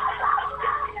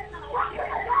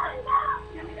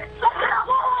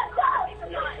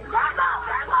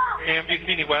 Have you seen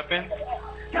any weapons?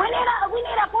 We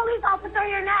need a police officer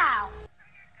here now.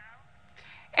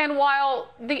 And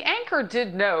while the anchor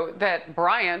did note that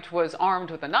Bryant was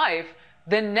armed with a knife,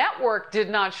 the network did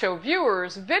not show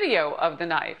viewers video of the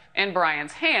knife in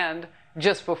Bryant's hand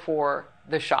just before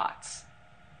the shots.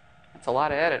 That's a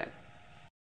lot of editing.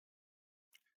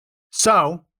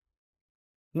 So,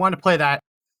 wanted to play that.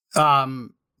 A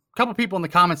couple people in the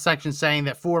comments section saying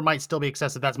that 4 might still be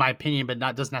excessive. That's my opinion, but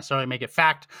doesn't necessarily make it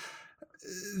fact.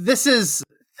 This is,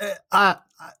 I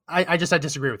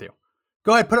disagree with you.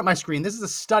 Go ahead, put up my screen. This is a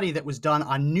study that was done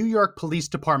on New York Police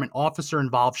Department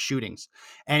officer-involved shootings,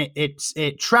 and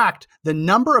it tracked the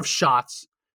number of shots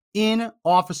in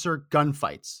officer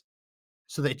gunfights.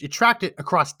 So that it tracked it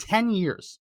across 10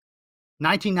 years,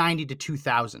 1990 to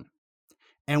 2000.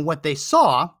 And what they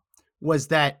saw was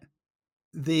that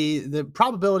the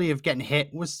probability of getting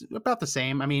hit was about the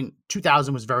same. I mean,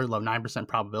 2000 was very low, 9%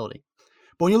 probability.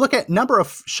 But when you look at number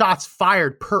of shots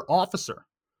fired per officer,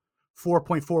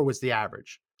 4.4 was the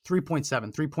average,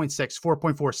 3.7, 3.6,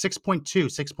 4.4, 6.2,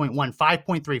 6.1,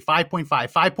 5.3, 5.5,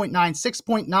 5.9,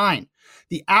 6.9.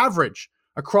 The average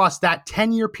across that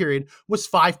 10-year period was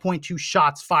 5.2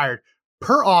 shots fired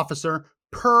per officer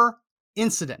per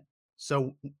incident.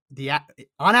 So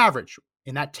on average,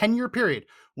 in that 10-year period,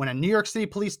 when a New York City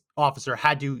police officer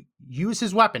had to use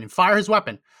his weapon and fire his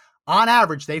weapon, on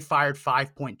average, they fired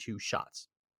 5.2 shots.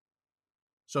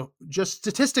 So just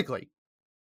statistically,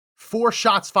 4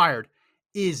 shots fired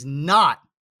is not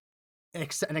an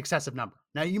excessive number.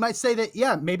 Now, you might say that,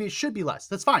 yeah, maybe it should be less.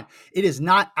 That's fine. It is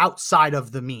not outside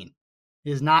of the mean.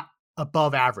 It is not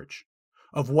above average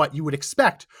of what you would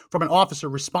expect from an officer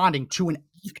responding to an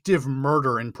active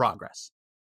murder in progress.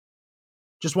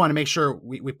 Just want to make sure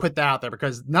we put that out there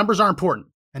because numbers are important.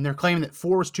 And they're claiming that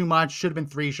 4 was too much, should have been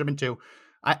 3, should have been 2.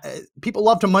 People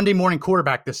love to Monday morning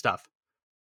quarterback this stuff.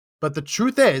 But the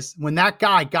truth is, when that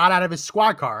guy got out of his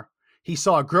squad car, he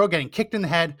saw a girl getting kicked in the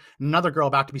head and another girl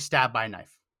about to be stabbed by a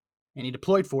knife. And he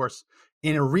deployed force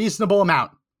in a reasonable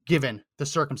amount given the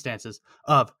circumstances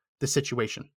of the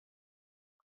situation.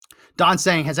 Don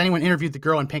saying, has anyone interviewed the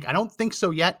girl in pink? I don't think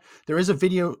so yet. There is a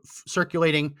video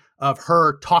circulating of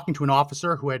her talking to an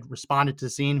officer who had responded to the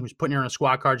scene, who's putting her in a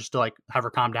squad car just to like have her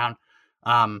calm down,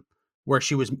 where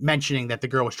she was mentioning that the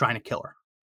girl was trying to kill her.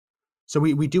 So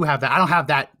we do have that. I don't have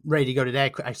that ready to go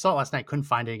today. I saw it last night, couldn't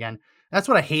find it again. That's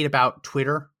what I hate about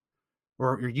Twitter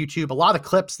or YouTube. A lot of the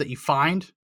clips that you find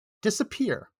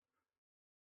disappear.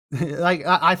 Like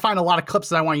I find a lot of clips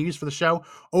that I want to use for the show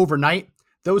overnight.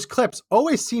 Those clips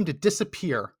always seem to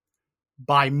disappear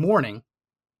by morning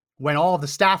when all the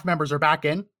staff members are back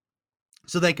in,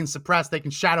 so they can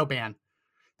shadow ban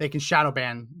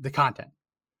the content.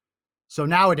 So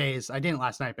nowadays, I didn't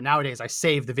last night, but nowadays I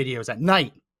save the videos at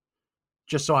night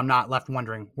just so I'm not left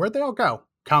wondering where'd they all go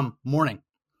come morning.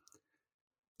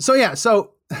 So yeah,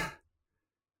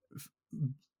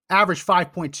 average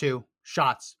 5.2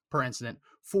 shots per incident.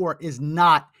 4 is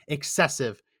not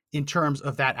excessive in terms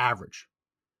of that average.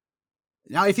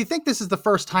 Now, if you think this is the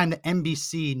first time that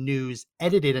NBC News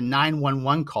edited a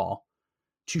 911 call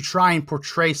to try and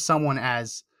portray someone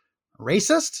as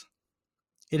racist,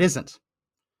 it isn't.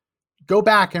 Go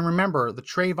back and remember the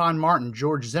Trayvon Martin,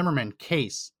 George Zimmerman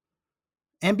case.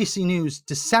 NBC News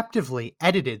deceptively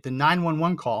edited the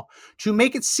 911 call to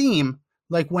make it seem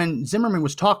like when Zimmerman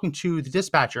was talking to the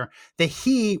dispatcher, that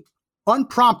he,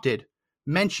 unprompted,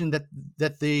 mentioned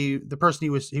that the person he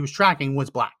was tracking was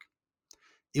black.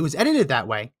 It was edited that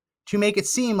way to make it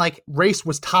seem like race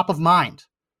was top of mind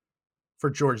for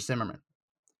George Zimmerman.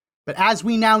 But as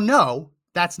we now know,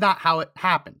 that's not how it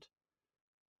happened.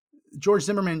 George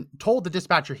Zimmerman told the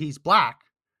dispatcher he's black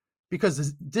because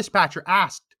the dispatcher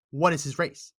asked, what is his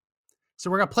race?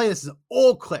 So we're going to play this as an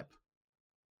old clip.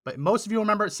 But most of you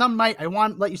remember it. Some might. I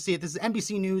want to let you see it. This is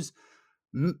NBC News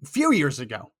a few years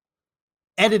ago,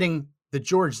 editing the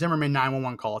George Zimmerman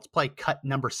 911 call. Let's play cut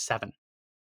number 7.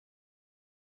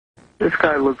 This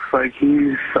guy looks like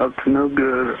he's up to no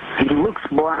good. He looks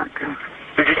black.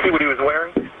 Did you see what he was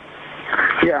wearing?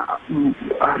 Yeah,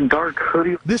 a dark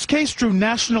hoodie. This case drew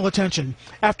national attention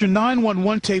after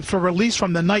 911 tapes were released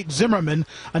from the night Zimmerman,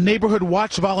 a neighborhood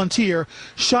watch volunteer,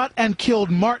 shot and killed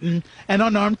Martin, an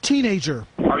unarmed teenager.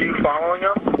 Are you following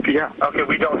him? Yeah. Okay,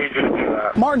 we don't need you to do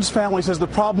that. Martin's family says the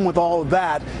problem with all of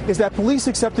that is that police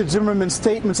accepted Zimmerman's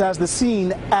statements as the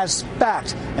scene as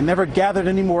fact and never gathered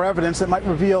any more evidence that might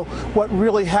reveal what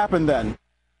really happened then.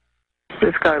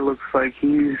 This guy looks like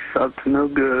he's up to no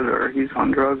good, or he's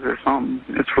on drugs or something.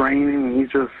 It's raining and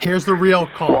he's just... Here's the real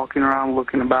call. Walking around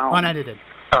looking about. Unedited.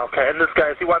 Okay, and this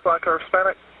guy, is he white, black, or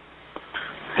Hispanic?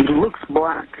 He looks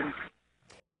black.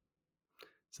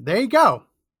 So there you go.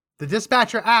 The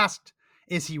dispatcher asked,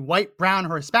 is he white,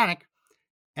 brown, or Hispanic?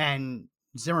 And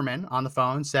Zimmerman on the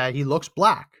phone said he looks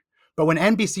black. But when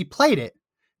NBC played it,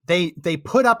 they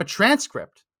put up a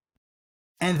transcript,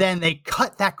 and then they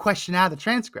cut that question out of the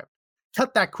transcript.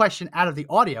 Cut that question out of the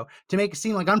audio to make it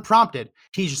seem like unprompted.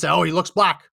 He just said, oh, he looks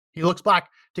black. He looks black,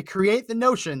 to create the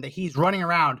notion that he's running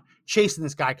around chasing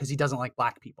this guy because he doesn't like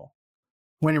black people.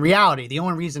 When in reality, the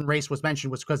only reason race was mentioned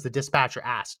was because the dispatcher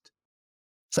asked.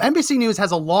 So NBC News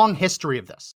has a long history of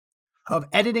this, of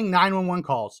editing 911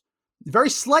 calls. Very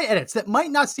slight edits that might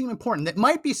not seem important, that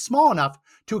might be small enough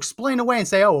to explain away and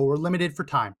say, oh, well, we're limited for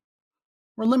time.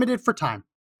 We're limited for time.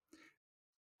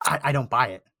 I don't buy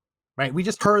it. Right? We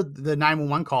just heard the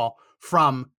 911 call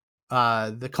from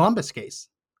the Columbus case.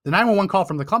 The 911 call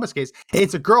from the Columbus case,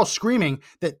 it's a girl screaming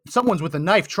that someone's with a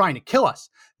knife trying to kill us.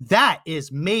 That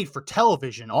is made for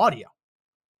television audio.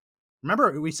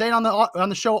 Remember, we say it on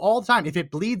the show all the time. If it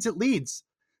bleeds, it leads.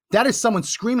 That is someone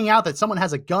screaming out that someone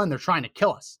has a gun, they're trying to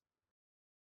kill us.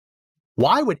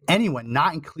 Why would anyone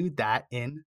not include that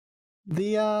in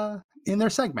their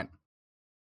segment?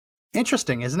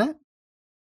 Interesting, isn't it?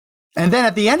 And then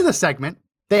at the end of the segment,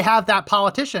 they have that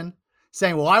politician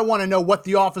saying, well, I want to know what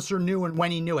the officer knew and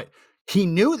when he knew it. He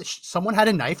knew that someone had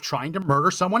a knife trying to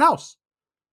murder someone else.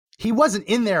 He wasn't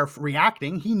in there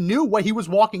reacting. He knew what he was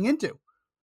walking into.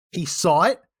 He saw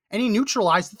it and he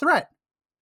neutralized the threat.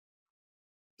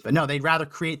 But no, they'd rather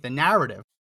create the narrative.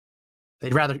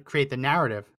 They'd rather create the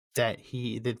narrative that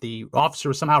the officer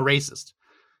was somehow racist,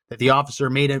 that the officer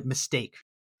made a mistake,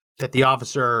 that the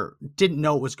officer didn't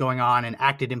know what was going on and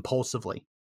acted impulsively.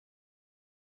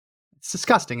 It's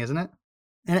disgusting, isn't it?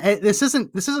 And this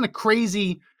isn't a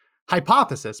crazy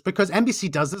hypothesis, because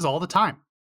NBC does this all the time.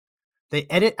 They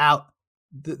edit out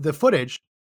the footage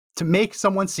to make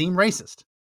someone seem racist.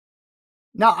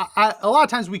 Now, a lot of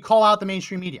times we call out the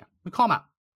mainstream media. We call them out.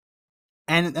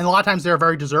 And a lot of times they're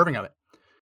very deserving of it.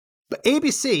 But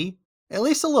ABC, at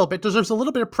least a little bit, deserves a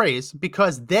little bit of praise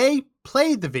because they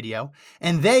played the video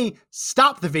and they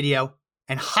stopped the video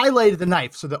and highlighted the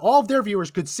knife so that all of their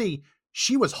viewers could see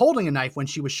she was holding a knife when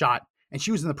she was shot and she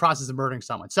was in the process of murdering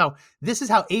someone. So this is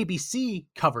how ABC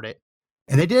covered it.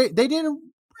 And they did a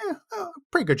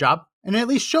pretty good job. And it at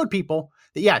least showed people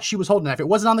that, yeah, she was holding a knife. It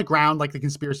wasn't on the ground like the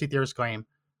conspiracy theorists claim.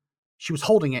 She was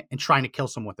holding it and trying to kill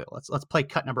someone with it. Let's play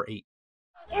cut number 8.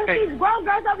 If these grown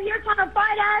girls over here trying to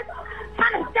fight us,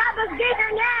 trying to stop us, get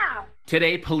here now.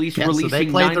 Today, police Yeah, so they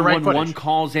releasing played the right 911 footage.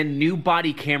 calls and new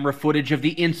body camera footage of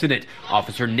the incident.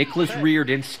 Officer Nicholas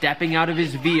Reardon stepping out of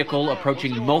his vehicle,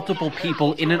 approaching multiple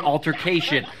people in an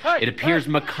altercation. It appears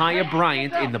Micaiah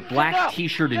Bryant, in the black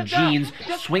t-shirt and jeans,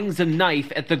 swings a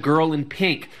knife at the girl in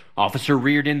pink. Officer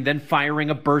Reardon then firing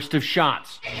a burst of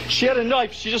shots. She had a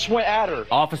knife. She just went at her.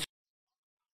 Officer.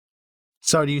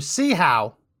 So do you see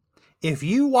how, if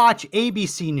you watch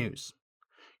ABC News,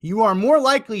 you are more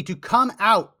likely to come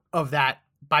out of that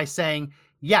by saying,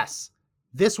 yes,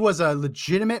 this was a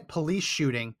legitimate police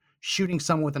shooting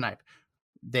someone with a knife.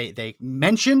 They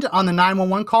mentioned on the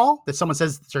 911 call that someone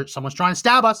says someone's trying to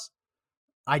stab us,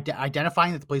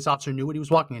 identifying that the police officer knew what he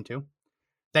was walking into.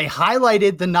 They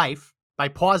highlighted the knife by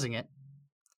pausing it,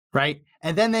 right?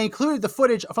 And then they included the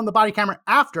footage from the body camera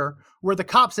after where the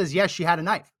cop says, yes, she had a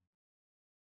knife.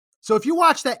 So if you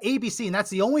watch that ABC and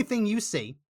that's the only thing you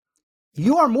see,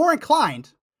 you are more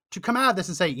inclined to come out of this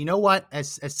and say, you know what,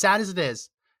 as sad as it is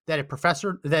that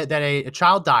a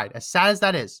child died, as sad as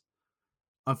that is,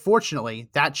 unfortunately,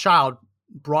 that child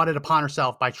brought it upon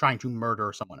herself by trying to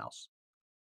murder someone else.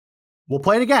 We'll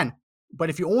play it again. But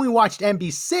if you only watched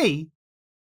NBC,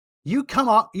 you come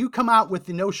out with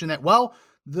the notion that, well,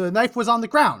 the knife was on the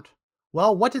ground.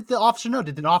 Well, what did the officer know?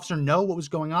 Did the officer know what was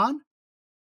going on?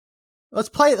 Let's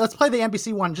play the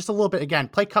NBC one just a little bit again.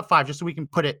 Play cut 5 just so we can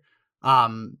put it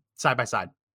side by side.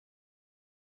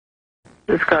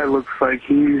 This guy looks like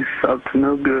he's up to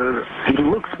no good. He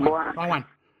looks black. Wrong one.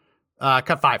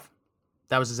 Cut 5.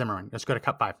 That was a Zimmerman. Let's go to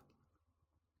cut 5.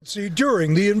 See,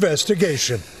 during the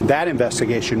investigation. That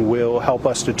investigation will help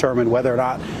us determine whether or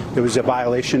not there was a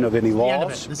violation of any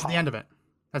laws. This is the end of it.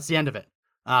 That's the end of it.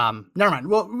 Never mind.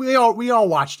 Well, we all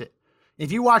watched it.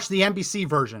 If you watch the NBC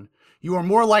version, you are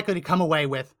more likely to come away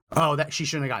with, oh, that she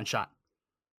shouldn't have gotten shot.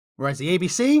 Whereas the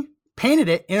ABC painted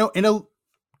it in a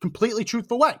completely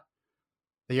truthful way.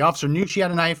 The officer knew she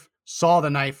had a knife, saw the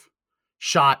knife,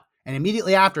 shot, and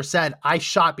immediately after said, I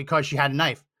shot because she had a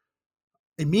knife.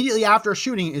 Immediately after a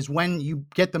shooting is when you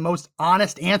get the most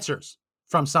honest answers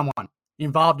from someone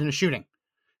involved in a shooting.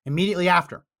 Immediately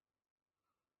after.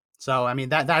 So, I mean,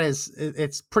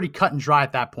 it's pretty cut and dry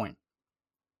at that point.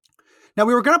 Now,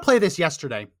 we were going to play this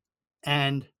yesterday,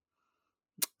 and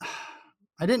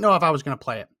I didn't know if I was going to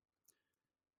play it.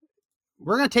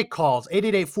 We're going to take calls,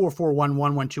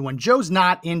 888-441-1121. Joe's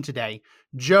not in today.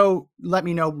 Joe let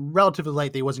me know relatively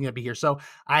late that he wasn't going to be here. So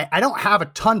I don't have a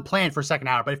ton planned for a second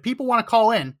hour, but if people want to call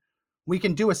in, we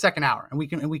can do a second hour and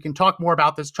we can talk more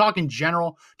about this, talk in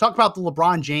general, talk about the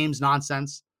LeBron James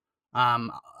nonsense.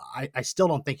 I still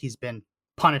don't think he's been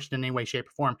punished in any way, shape,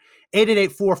 or form.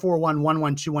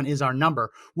 888-441-1121 is our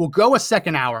number. We'll go a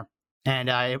second hour. And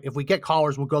if we get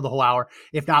callers, we'll go the whole hour.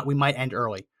 If not, we might end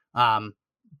early.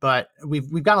 But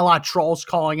we've got a lot of trolls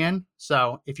calling in.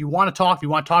 So if you want to talk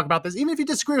about this, even if you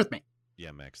disagree with me. Yeah,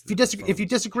 Max. If you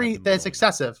disagree that it's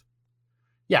excessive.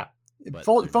 Yeah.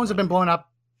 Phones have been blown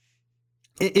up.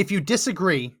 If you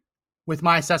disagree with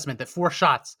my assessment that 4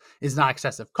 shots is not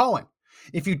excessive, call in.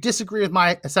 If you disagree with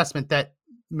my assessment that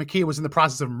Micaiah was in the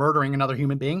process of murdering another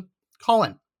human being, call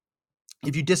in.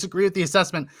 If you disagree with the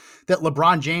assessment that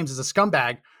LeBron James is a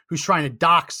scumbag who's trying to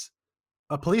dox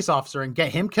a police officer and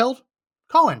get him killed,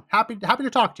 call in. Happy to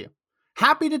talk to you.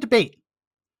 Happy to debate.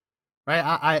 Right?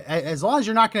 I as long as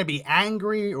you're not going to be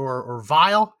angry or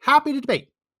vile, happy to debate.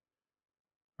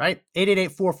 Right?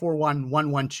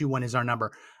 888-441-1121 is our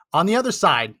number. On the other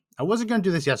side, I wasn't going to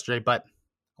do this yesterday, but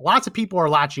lots of people are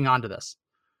latching onto this.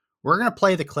 We're going to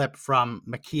play the clip from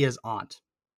Micaiah's aunt.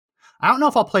 I don't know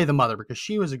if I'll play the mother because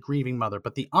she was a grieving mother,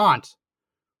 but the aunt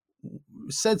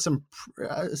said some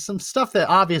stuff that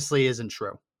obviously isn't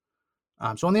true.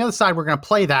 So on the other side, we're going to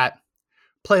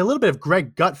play a little bit of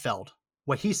Greg Gutfeld,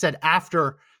 what he said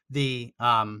after the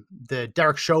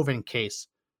Derek Chauvin case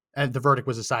and the verdict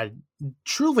was decided.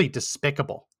 Truly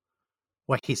despicable,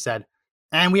 what he said.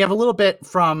 And we have a little bit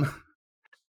from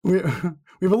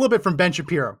Ben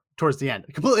Shapiro towards the end.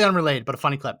 Completely unrelated, but a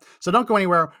funny clip. So don't go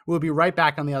anywhere. We'll be right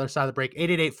back on the other side of the break.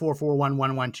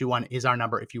 888-441-1121 is our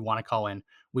number if you want to call in.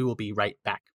 We will be right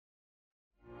back.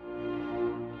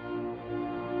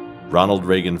 Ronald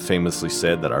Reagan famously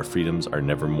said that our freedoms are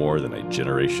never more than a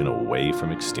generation away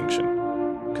from extinction.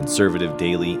 Conservative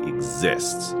Daily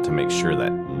exists to make sure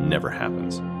that never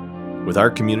happens. With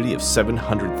our community of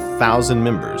 700,000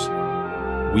 members,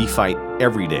 we fight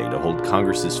every day to hold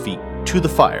Congress's feet to the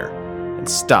fire and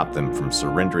stop them from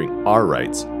surrendering our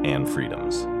rights and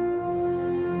freedoms.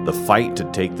 The fight to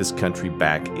take this country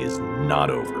back is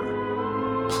not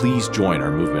over. Please join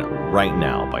our movement right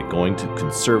now by going to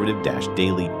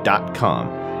conservative-daily.com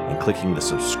and clicking the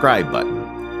subscribe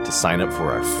button to sign up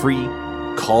for our free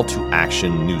call to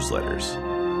action newsletters.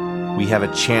 We have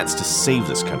a chance to save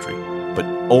this country, but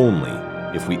only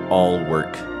if we all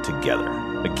work together.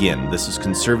 Again, this is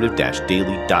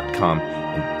conservative-daily.com,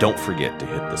 and don't forget to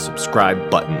hit the subscribe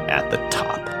button at the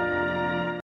top.